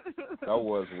 yeah. That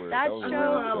was weird. That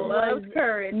show was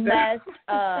messed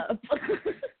up.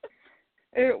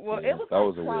 It was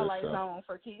like Twilight Zone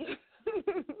for kids.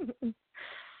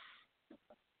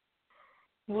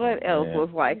 What else was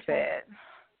like that?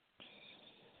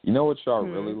 You know what show I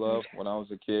really loved when I was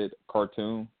a kid?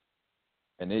 Cartoon.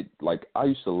 And it, like, I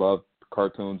used to love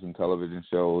cartoons and television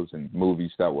shows and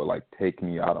movies that would, like, take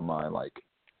me out of my, like,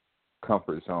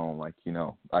 comfort zone. Like, you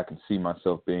know, I can see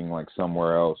myself being, like,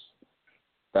 somewhere else.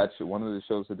 One of the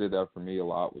shows that did that for me a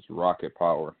lot was Rocket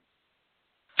Power.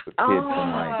 The kids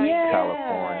from, like,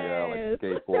 California, like,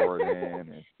 skateboarding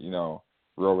and, you know,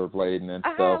 rollerblading and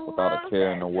stuff without a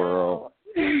care in the world.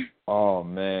 Oh,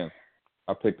 man.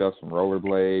 I picked up some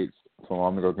rollerblades. So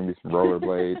I'm going to go get me some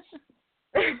rollerblades.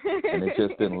 And it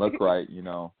just didn't look right, you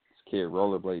know. This kid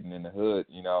rollerblading in the hood,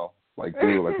 you know. Like,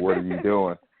 dude, like, what are you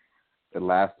doing? It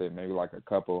lasted maybe like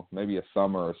maybe a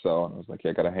summer or so. And I was like,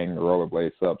 yeah, I got to hang the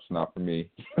rollerblades up. It's not for me.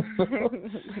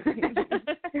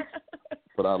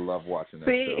 But I love watching that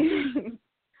show.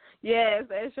 Yes,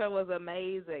 that show was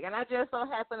amazing. And I just so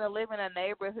happen to live in a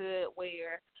neighborhood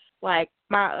where, like,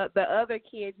 the other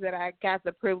kids that I got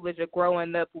the privilege of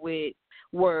growing up with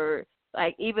were,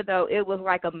 like, even though it was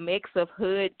like a mix of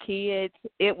hood kids,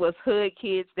 it was hood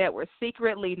kids that were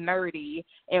secretly nerdy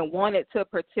and wanted to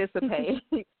participate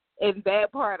in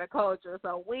that part of culture.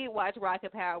 So we watch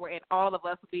Rocket Power, and all of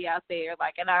us would be out there,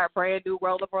 like, in our new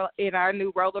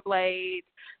rollerblades,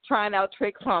 trying out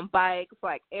tricks on bikes,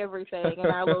 like, everything in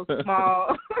our little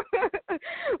small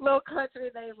little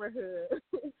country neighborhood.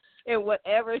 And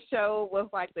whatever show was,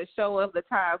 like, the show of the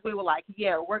time, we were like,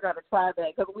 yeah, we're going to try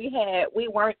that, because we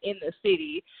weren't in the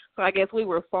city, so I guess we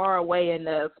were far away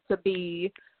enough to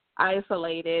be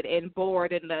isolated and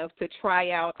bored enough to try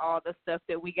out all the stuff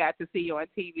that we got to see on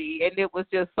TV. And it was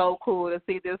just so cool to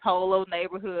see this whole little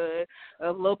neighborhood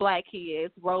of little black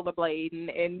kids rollerblading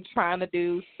and trying to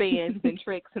do spins and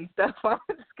tricks and stuff on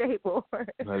the skateboard.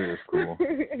 That is cool.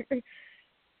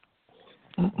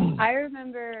 I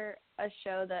remember a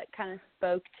show that kind of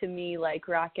spoke to me like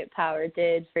Rocket Power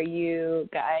did for you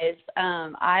guys.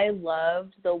 I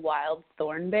loved the Wild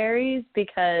Thornberries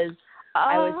because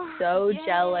I was so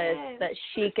jealous that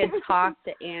she could talk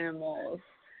to animals.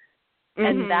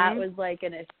 And that was like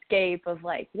an escape of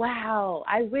like, wow,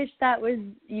 I wish that was,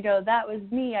 you know, that was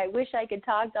me. I wish I could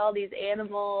talk to all these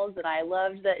animals. And I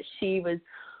loved that she was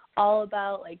all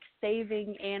about like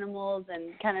saving animals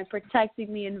and kind of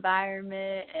protecting the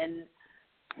environment. And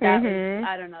that was,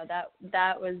 I don't know,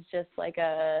 that was just like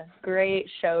a great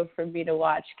show for me to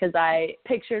watch because I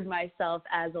pictured myself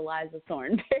as Eliza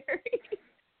Thornberry.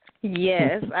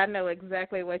 Yes, I know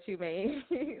exactly what you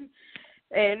mean.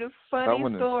 And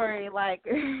funny story, like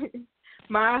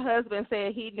my husband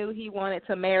said he knew he wanted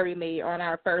to marry me on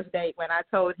our first date when I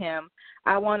told him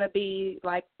I want to be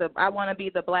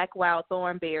the black wild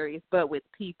thornberries, but with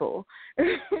people.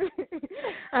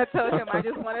 I told him I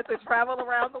just wanted to travel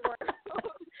around the world.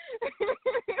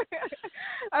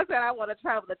 I said I want to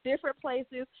travel to different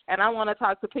places, and I want to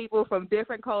talk to people from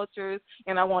different cultures,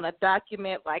 and I want to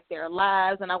document like their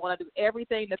lives, and I want to do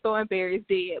everything the thornberries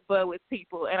did, but with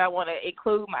people, and I want to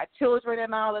include my children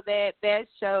and all of that. That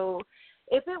show.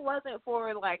 If it wasn't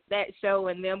for, like, that show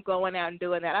and them going out and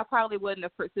doing that, I probably wouldn't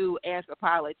have pursued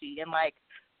anthropology and, like,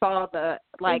 saw the,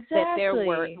 like, exactly. that there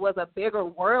was a bigger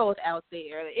world out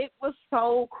there. It was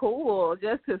so cool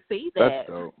just to see that. That's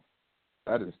dope.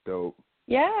 That is dope.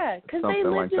 Yeah, because they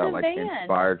lived in a van. Something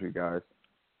inspired you guys.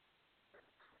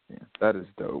 Yeah, that is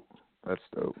dope. That's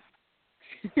dope.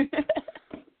 Did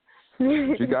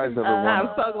you guys ever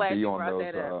want to be on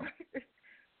those?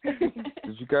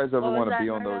 Did you guys ever want to be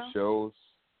on those shows,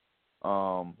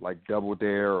 like Double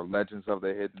Dare or Legends of the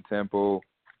Hidden Temple?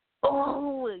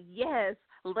 Oh, yes,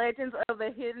 Legends of the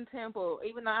Hidden Temple.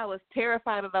 Even though I was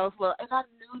terrified of those and I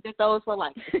knew that those were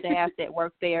like the staff that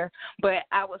worked there, but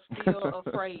I was still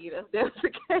afraid of them to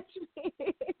catch me.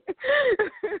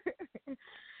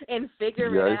 And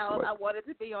figuring out I wanted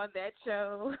to be on that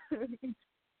show.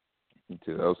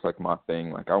 Dude, that was like my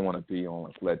thing. Like I want to be on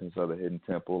like Legends of the Hidden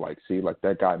Temple. Like, see, like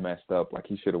that guy messed up. Like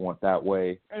he should have went that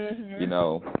way. Mm-hmm. You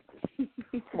know.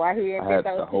 Why he I had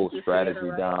the whole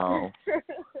strategy down.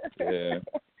 Yeah.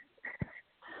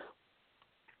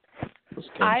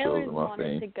 I always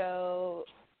wanted to go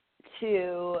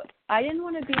to. I didn't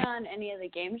want to be on any of the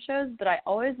game shows, but I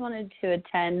always wanted to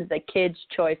attend the Kids'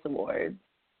 Choice Awards.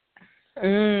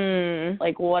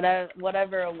 Like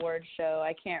whatever award show,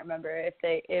 I can't remember if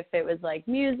it was like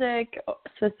music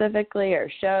specifically or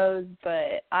shows,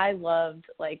 but I loved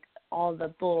like all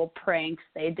the little pranks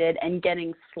they did and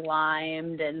getting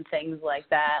slimed and things like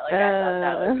that. Like I thought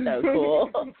that was so cool.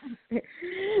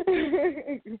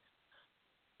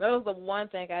 That was the one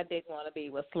thing I didn't want to be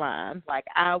with slime. Like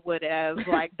I would have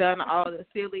like done all the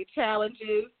silly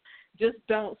challenges. Just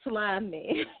don't slime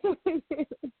me.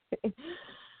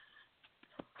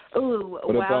 Ooh,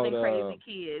 Wild and Crazy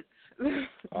Kids.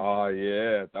 Oh,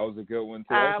 yeah. That was a good one,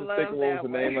 too. I was thinking, what was the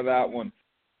name of that one?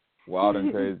 Wild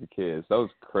and Crazy Kids. That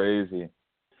was crazy.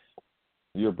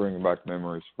 You're bringing back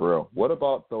memories for real. What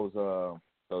about those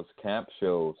camp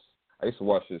shows? I used to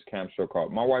watch this camp show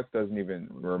called, my wife doesn't even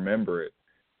remember it,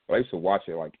 but I used to watch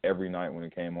it like every night when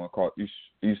it came on. It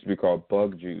used to be called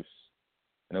Bug Juice,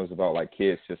 and it was about like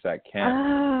kids just at camp.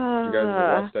 You guys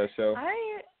ever watch that show?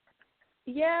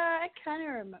 Yeah, I kind of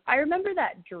remember. I remember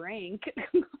that drink.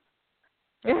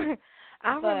 I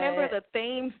remember the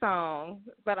theme song,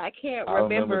 but I can't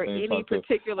remember any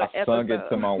particular episode. I sung it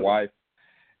to my wife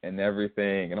and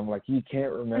everything, and I'm like, you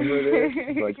can't remember this?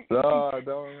 She's like, no, I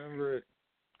don't remember it.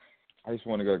 I just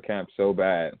want to go to camp so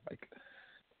bad. Like,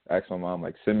 ask my mom,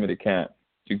 like, send me to camp.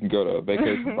 You can go to a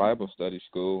vacation Bible study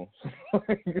school. I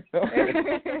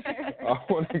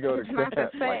want to go to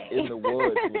camp, like, in the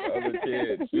woods with other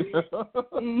kids. You know?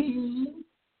 Mm-hmm.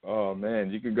 Oh,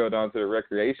 man, you can go down to the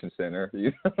recreation center.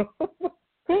 You know?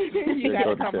 You got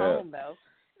to come home, though.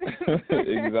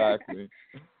 Exactly.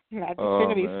 I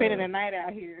shouldn't be spending the night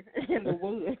out here in the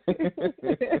woods.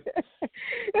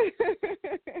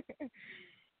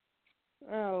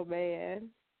 Oh, man.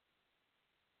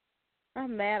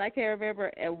 I'm mad I can't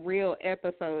remember a real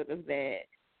episode of that.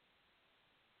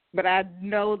 But I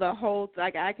know the whole,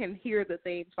 like, I can hear the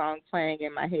theme song playing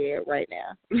in my head right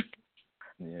now.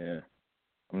 Yeah.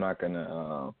 I'm not going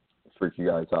to freak you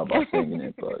guys out by singing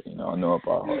it, but, you know, I know it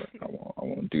by heart. I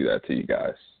won't do that to you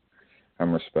guys.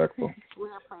 I'm respectful.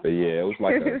 But, yeah, it was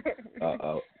like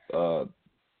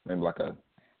maybe like a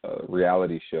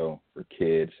reality show for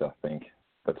kids, I think.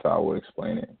 That's how I would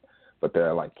explain it. But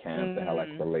they're like camp. They had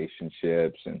like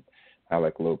relationships and had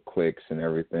like little cliques and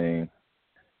everything.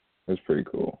 It was pretty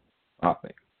cool, I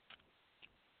think.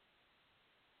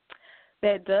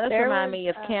 That does remind me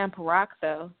of Camp Rock,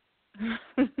 though.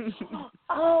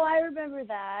 Oh, I remember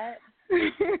that.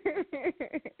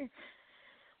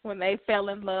 When they fell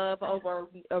in love over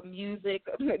a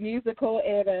musical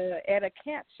at a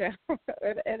camp show,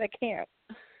 at a camp,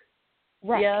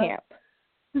 rock camp.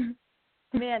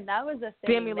 Man, that was a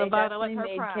thing. Demi they Lovato definitely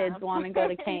made prime. Kids want to go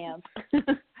to camp.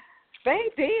 They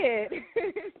did.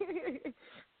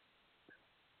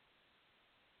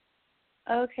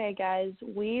 Okay, guys,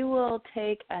 we will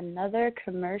take another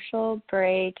commercial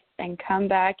break and come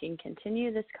back and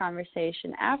continue this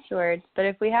conversation afterwards. But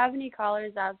if we have any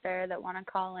callers out there that want to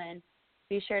call in,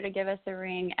 be sure to give us a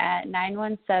ring at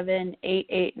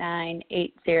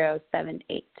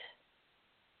 917-889-8078.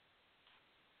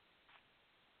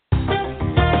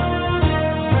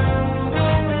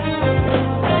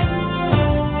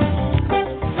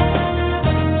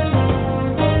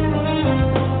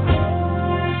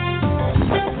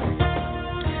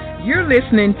 You're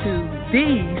listening to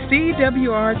the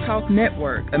CWR Talk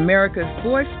Network, America's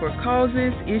voice for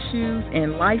causes, issues,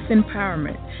 and life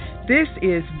empowerment. This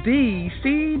is the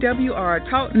CWR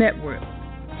Talk Network.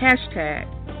 Hashtag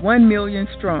 1 million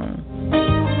strong.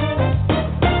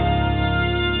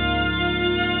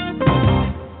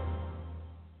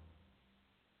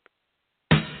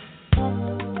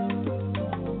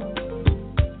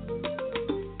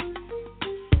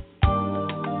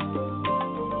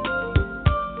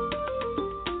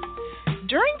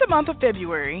 During the month of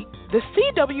February, the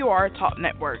CWR Talk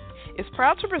Network is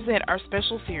proud to present our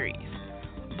special series,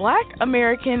 Black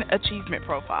American Achievement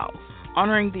Profiles,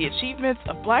 honoring the achievements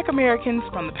of Black Americans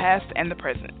from the past and the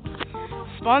present.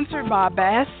 Sponsored by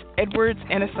Bass, Edwards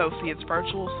 & Associates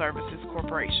Virtual Services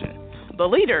Corporation, the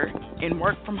leader in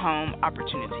work-from-home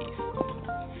opportunities.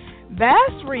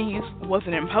 Bass Reeves was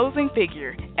an imposing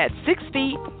figure at 6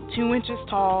 feet, 2 inches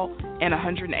tall, and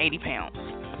 180 pounds.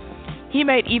 He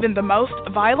made even the most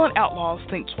violent outlaws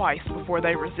think twice before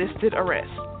they resisted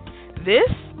arrest. This,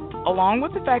 along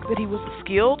with the fact that he was a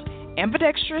skilled,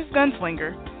 ambidextrous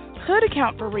gunslinger, could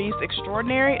account for Reeves'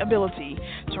 extraordinary ability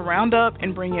to round up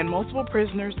and bring in multiple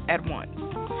prisoners at once.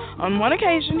 On one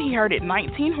occasion, he herded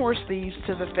 19 horse thieves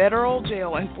to the federal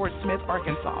jail in Fort Smith,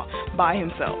 Arkansas, by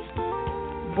himself.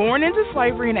 Born into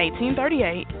slavery in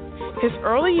 1838, his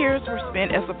early years were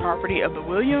spent as the property of the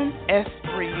William S.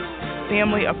 Reeves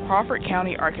family of Crawford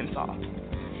County, Arkansas.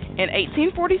 In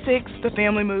 1846, the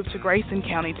family moved to Grayson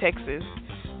County, Texas,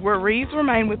 where Reeves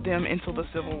remained with them until the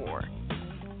Civil War.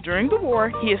 During the war,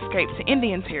 he escaped to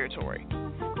Indian Territory,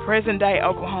 present-day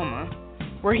Oklahoma,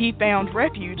 where he found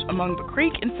refuge among the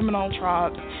Creek and Seminole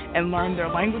tribes and learned their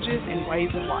languages and ways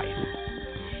of life.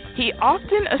 He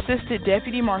often assisted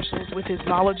deputy marshals with his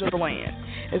knowledge of the land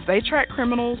as they tracked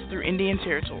criminals through Indian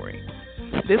Territory.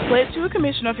 This led to a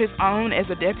commission of his own as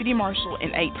a deputy marshal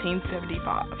in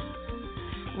 1875.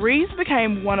 Reeves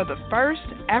became one of the first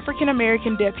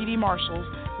African-American deputy marshals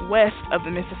west of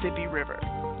the Mississippi River.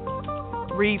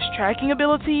 Reeves' tracking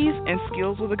abilities and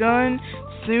skills with a gun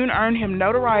soon earned him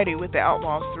notoriety with the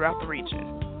outlaws throughout the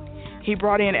region. He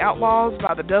brought in outlaws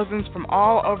by the dozens from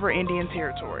all over Indian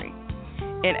Territory.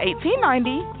 In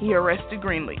 1890, he arrested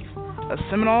Greenleaf, a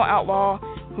Seminole outlaw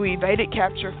who evaded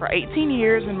capture for 18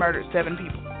 years and murdered 7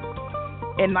 people.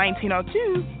 In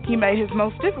 1902, he made his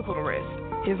most difficult arrest,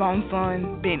 his own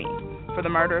son, Benny, for the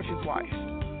murder of his wife.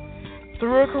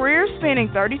 Through a career spanning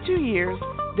 32 years,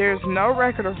 there is no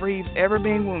record of Reeves ever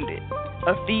being wounded,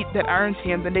 a feat that earns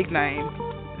him the nickname,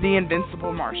 the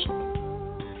Invincible Marshal.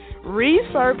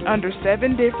 Reeves served under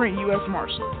 7 different U.S.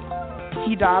 Marshals.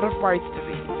 He died of Bright's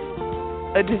disease,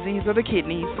 a disease of the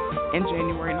kidneys, in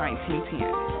January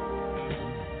 1910.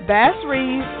 Bass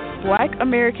Reeves, Black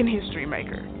American history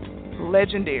maker,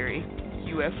 legendary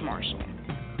U.S. Marshal.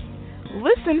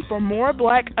 Listen for more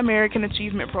Black American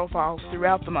achievement profiles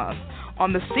throughout the month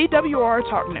on the CWR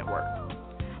Talk Network.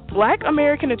 Black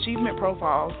American Achievement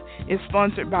Profiles is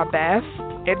sponsored by Bass,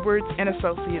 Edwards &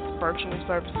 Associates Virtual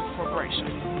Services Corporation,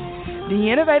 the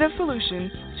innovative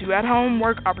solution to at-home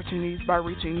work opportunities by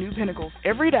reaching new pinnacles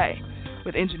every day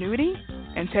with ingenuity,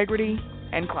 integrity,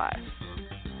 and class.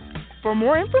 For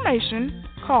more information,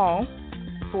 call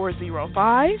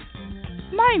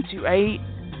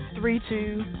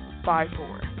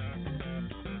 405-928-3254.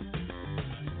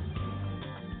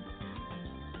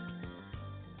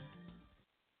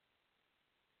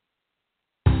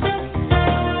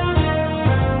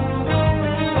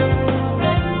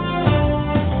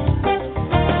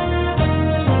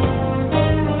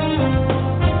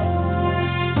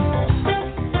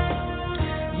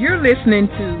 You're listening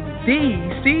to the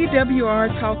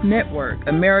CWR Talk Network,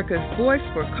 America's voice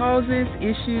for causes,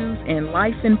 issues, and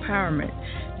life empowerment.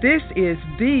 This is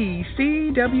the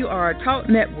CWR Talk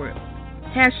Network.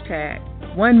 Hashtag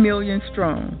 1 million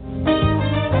strong.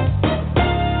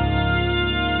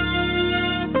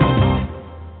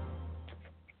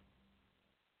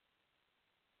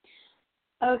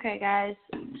 Okay, guys,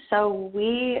 so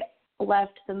we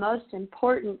left the most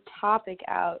important topic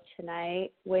out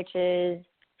tonight, which is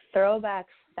throwback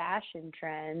fashion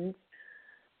trends,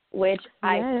 which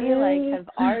I feel like have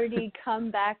already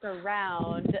come back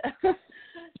around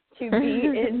to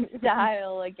be in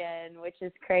style again, which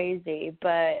is crazy.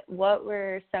 But what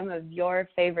were some of your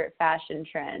favorite fashion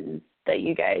trends that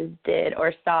you guys did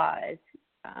or saw as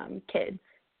kids?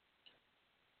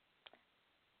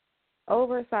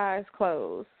 Oversized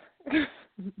clothes.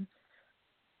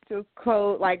 Just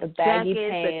clothes like the baggy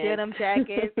jackets, pants. the denim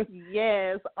jackets.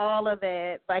 Yes, all of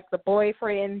that. Like the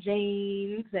boyfriend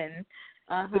jeans and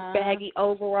the baggy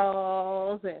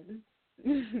overalls and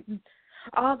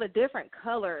all the different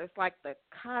colors, like the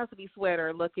Cosby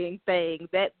sweater looking thing,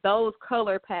 those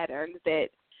color patterns, that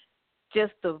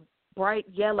just the bright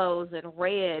yellows and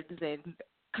reds and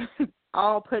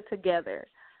all put together.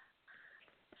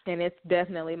 And it's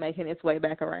definitely making its way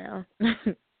back around.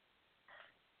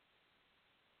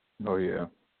 Oh yeah,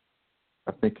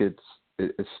 I think it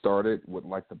started with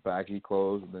like the baggy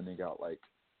clothes, and then they got like,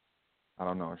 I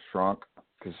don't know, shrunk,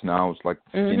 because now it's like the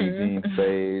skinny jeans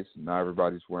phase. Now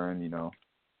everybody's wearing,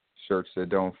 shirts that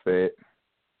don't fit,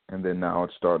 and then now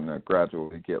it's starting to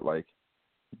gradually get like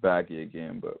baggy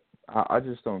again. But I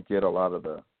just don't get a lot of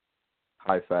the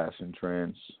high fashion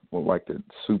trends with like the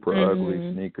super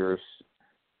ugly sneakers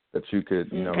that you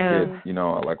could, get,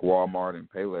 at like Walmart and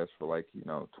Payless for like,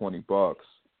 $20.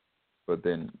 But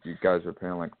then you guys are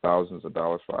paying like thousands of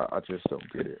dollars for. I just don't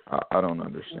get it. I don't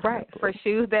understand. Right, for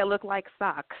shoes that look like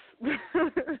socks.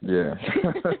 Yeah.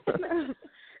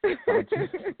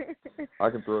 I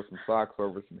can throw some socks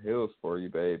over some heels for you,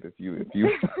 babe. If you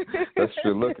that's what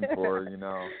you're looking for,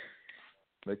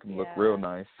 make them look real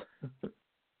nice.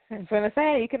 I was gonna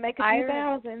say you can make a few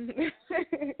thousand.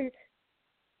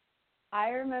 I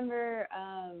remember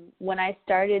when I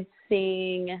started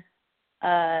seeing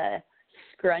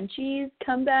scrunchies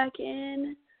come back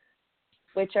in,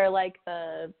 which are like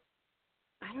I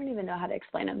don't even know how to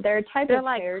explain them. They're a type of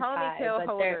like hair tie, ponytail but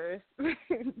holders.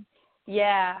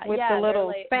 Yeah, with the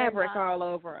little fabric all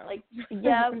over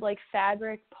them. Like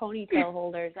fabric ponytail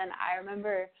holders. And I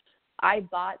remember I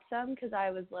bought some because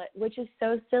I was like, which is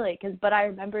so silly, but I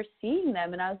remember seeing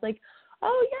them and I was like,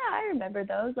 oh yeah, I remember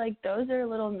those. Like those are a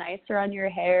little nicer on your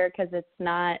hair because it's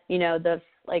not,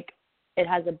 it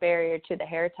has a barrier to the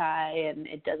hair tie and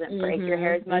it doesn't break your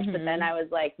hair as much. But then I was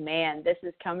like, man, this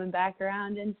is coming back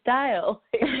around in style.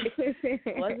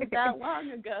 It wasn't that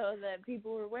long ago that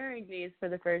people were wearing these for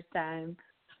the first time.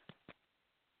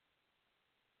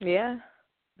 Yeah,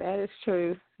 that is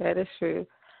true. That is true.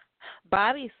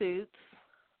 Bodysuits.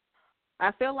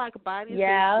 I feel like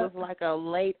bodysuits was like a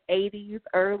late 80s,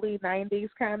 early 90s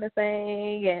kind of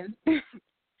thing, and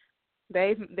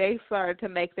they started to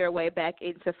make their way back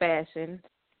into fashion.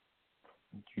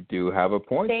 You do have a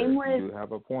point. You do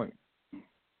have a point.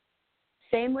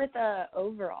 Same with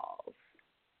overalls.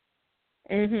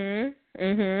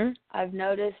 I've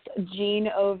noticed jean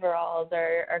overalls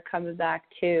are coming back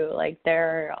too. Like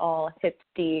they're all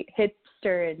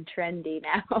hipster and trendy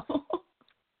now.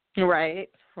 Right.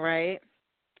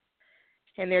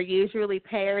 And they're usually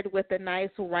paired with the nice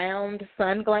round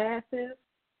sunglasses.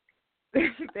 That's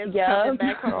coming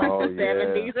back from like the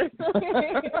 70s.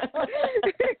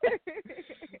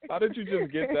 How did you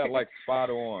just get that like spot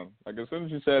on? Like as soon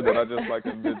as you said that, I just like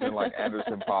envisioned like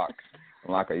Anderson .Paak,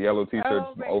 like a yellow T-shirt,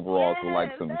 some overalls with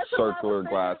like some circular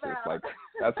glasses. Like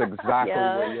that's exactly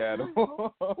what he had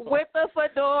on. With the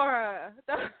fedora.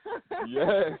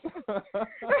 Yes.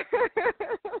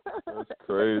 That's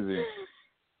crazy.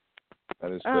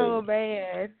 That is crazy. Oh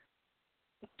man.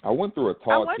 I went through a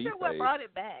tall I tee wonder what phase. brought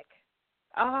it back.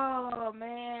 Oh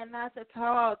man, not the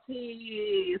tall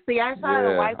tee. See, I tried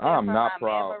to wipe that from my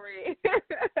memory.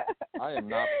 I am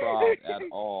not proud at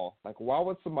all. Like, why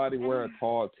would somebody wear a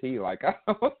tall tee? Like, I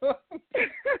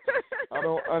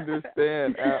don't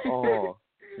understand at all.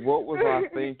 What was I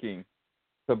thinking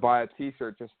to buy a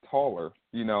T-shirt just taller?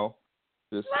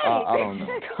 Just I don't know.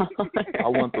 I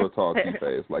went through a tall tee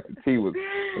phase. Like the tee was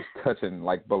touching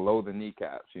like below the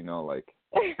kneecaps. Like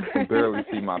I can barely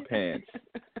see my pants.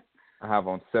 I have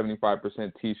on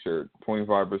 75% T-shirt,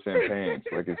 25% pants.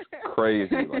 Like it's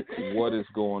crazy. Like what is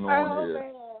going on here?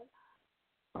 Man.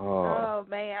 Oh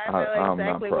man, I know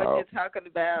exactly what you're talking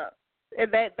about.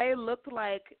 And they looked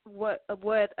like what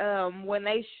when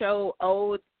they show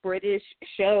old British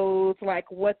shows, like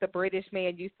what the British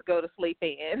man used to go to sleep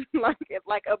in,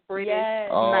 like a British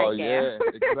nightgown. Yeah,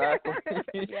 exactly.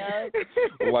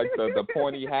 Like the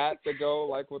pointy hat to go,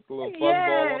 like with the little fuzz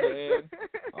ball on the end.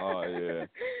 Oh yeah,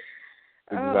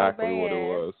 exactly what it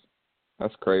was.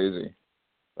 That's crazy.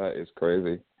 That is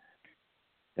crazy.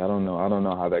 I don't know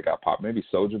how that got popular. Maybe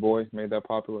Soulja Boy made that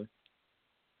popued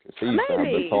because he used to have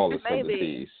the tallest of the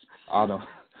tees. I don't.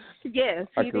 Yes,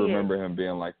 I can remember him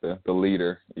being like the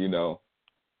leader. He'd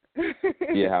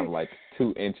have like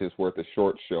 2 inches worth of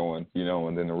shorts showing,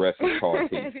 and then the rest is tall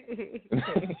tees.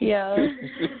 Yeah.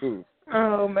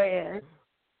 Oh man.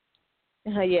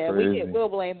 Yeah, Crazy. we'll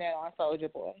blame that on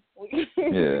Soulja Boy.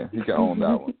 Yeah, he can own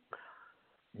that one.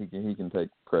 He can take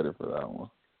credit for that one.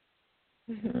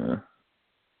 Yeah.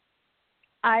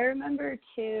 I remember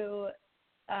too,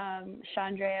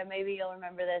 Chandrea, maybe you'll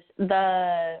remember this.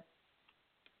 The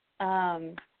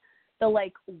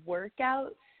like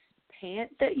workout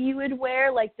pant that you would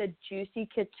wear, like the Juicy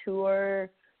Couture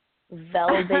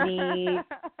velvety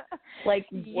like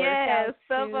workout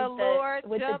suit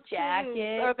with the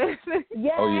jacket.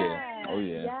 Yeah. Oh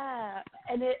yeah. Yeah.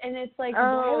 And it's like,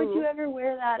 why would you ever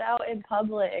wear that out in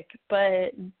public?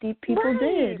 But the people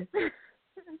did.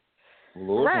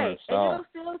 Lord, right. And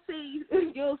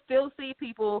you'll still see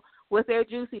people with their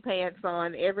juicy pants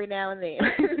on every now and then.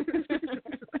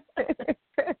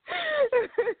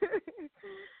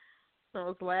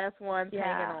 Those last ones hanging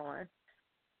on.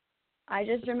 I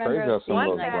just remember seeing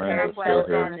like hair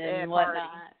Hilton and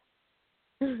whatnot.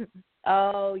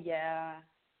 Oh yeah,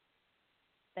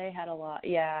 they had a lot.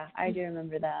 Yeah, I do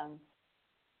remember them.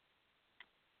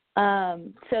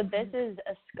 So this is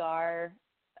a scar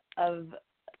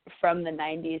from the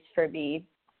 90s for me.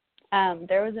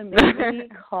 There was a movie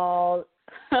called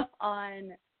what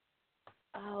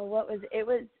was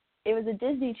it? It was a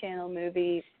Disney Channel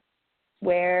movie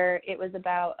where it was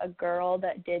about a girl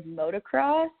that did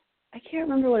motocross. I can't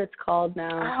remember what it's called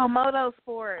now. Oh, Moto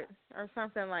Sports or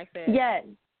something like that. Yes.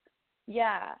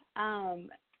 Yeah.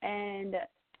 And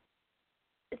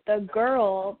the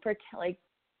girl,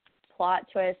 plot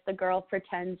twist, the girl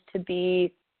pretends to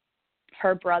be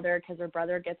her brother because her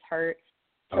brother gets hurt.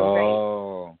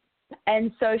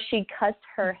 And so she cuts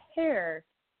her hair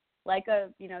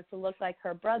to look like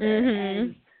her brother. Mm-hmm.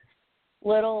 And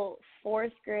little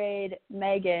 4th grade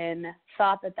Megan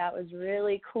thought that was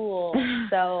really cool.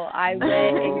 So I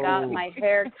went and got my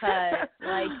hair cut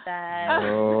like that.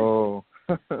 Oh.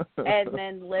 And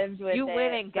then lived with it. You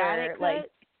went and got it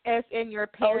cut? As in your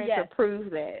parents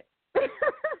approved that?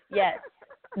 Yes.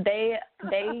 They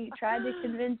tried to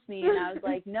convince me, and I was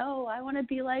like, no, I want to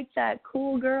be like that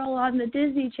cool girl on the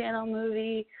Disney Channel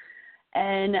movie.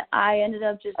 And I ended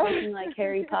up just looking like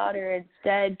Harry Potter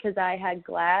instead because I had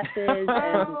glasses, and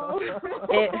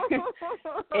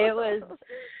it was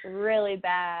really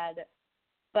bad.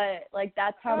 But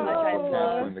that's how much I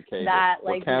love that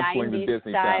 90s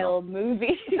style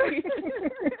movie.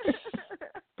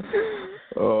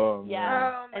 Oh man.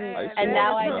 Yeah, and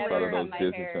now I never cut my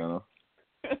hair.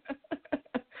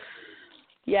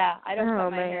 Yeah, I don't cut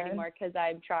my hair anymore because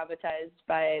I'm traumatized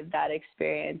by that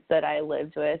experience that I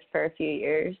lived with for a few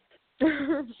years.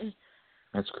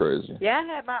 That's crazy. Yeah,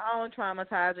 I had my own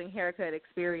traumatizing haircut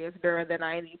experience during the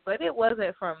 90s, but it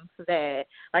wasn't from that.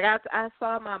 I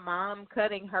saw my mom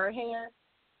cutting her hair,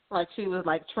 she was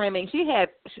trimming. She had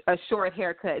a short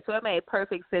haircut, so it made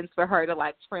perfect sense for her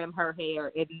to trim her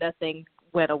hair and nothing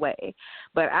went away.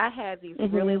 But I had these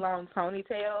really long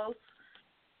ponytails.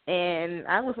 And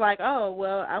I was like, oh,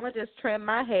 well, I'm going to just trim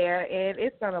my hair, and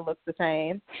it's going to look the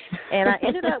same. And I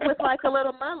ended up with, a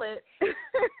little mullet.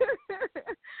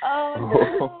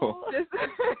 Oh,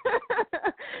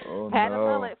 no. Had a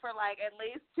mullet for, at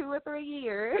least 2 or 3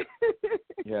 years.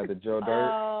 Yeah, the Joe Dirt.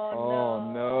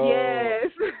 Oh, no.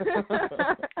 Yes.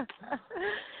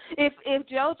 If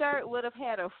Joe Dirt would have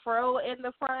had a fro in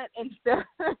the front instead,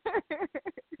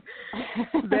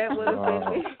 that would have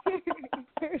been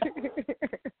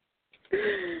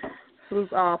it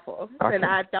was awful.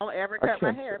 I don't ever cut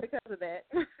my hair because of that.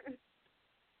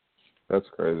 That's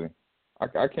crazy.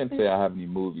 I can't say I have any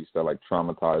movies that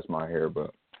traumatized my hair,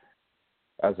 but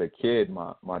as a kid,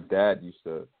 my dad used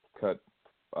to cut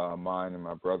mine and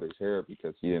my brother's hair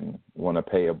because he didn't want to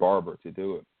pay a barber to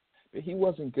do it. But he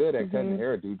wasn't good at cutting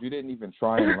hair, dude. You didn't even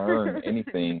try and learn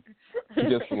anything. He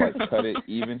just cut it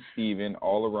even Steven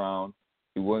all around.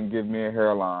 He wouldn't give me a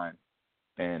hairline.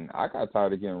 And I got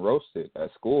tired of getting roasted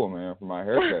at school, man, for my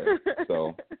haircut.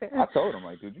 So I told him,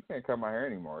 dude, you can't cut my hair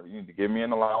anymore. You need to give me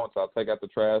an allowance. I'll take out the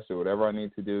trash or whatever I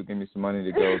need to do. Give me some money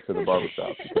to go to the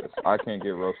barbershop because I can't get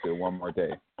roasted one more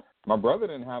day. My brother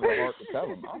didn't have the heart to tell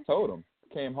him. I told him.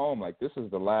 Came home this is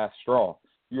the last straw.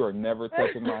 You are never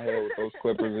touching my hair with those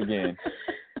clippers again.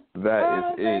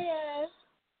 That is it.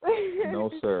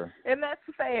 No, sir. And that's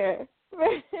fair.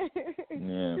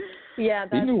 Yeah. Yeah,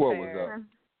 that's he knew what fair. was up.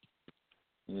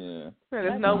 Yeah.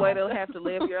 There's no way they'll have to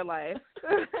live your life.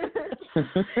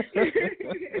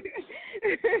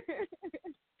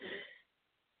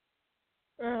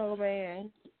 Oh, man.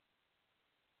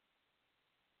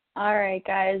 All right,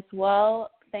 guys.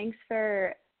 Well, thanks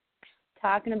for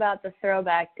talking about the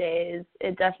throwback days.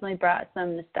 It definitely brought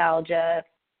some nostalgia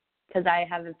because I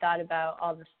haven't thought about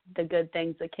all the good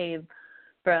things that came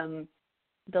from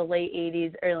the late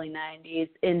 80s, early 90s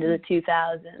into the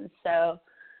 2000s. So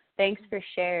thanks for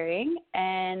sharing.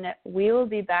 And we will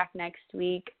be back next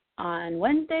week on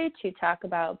Wednesday to talk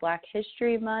about Black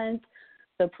History Month.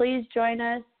 So please join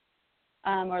us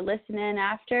or listen in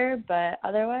after. But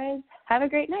otherwise, have a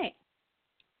great night.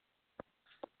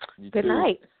 Good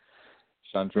night.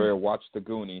 Chandrea, watch the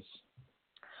Goonies.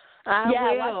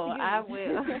 I will.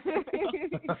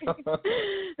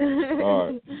 All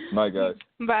right. Night, guys.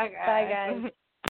 Bye, guys. Bye, guys.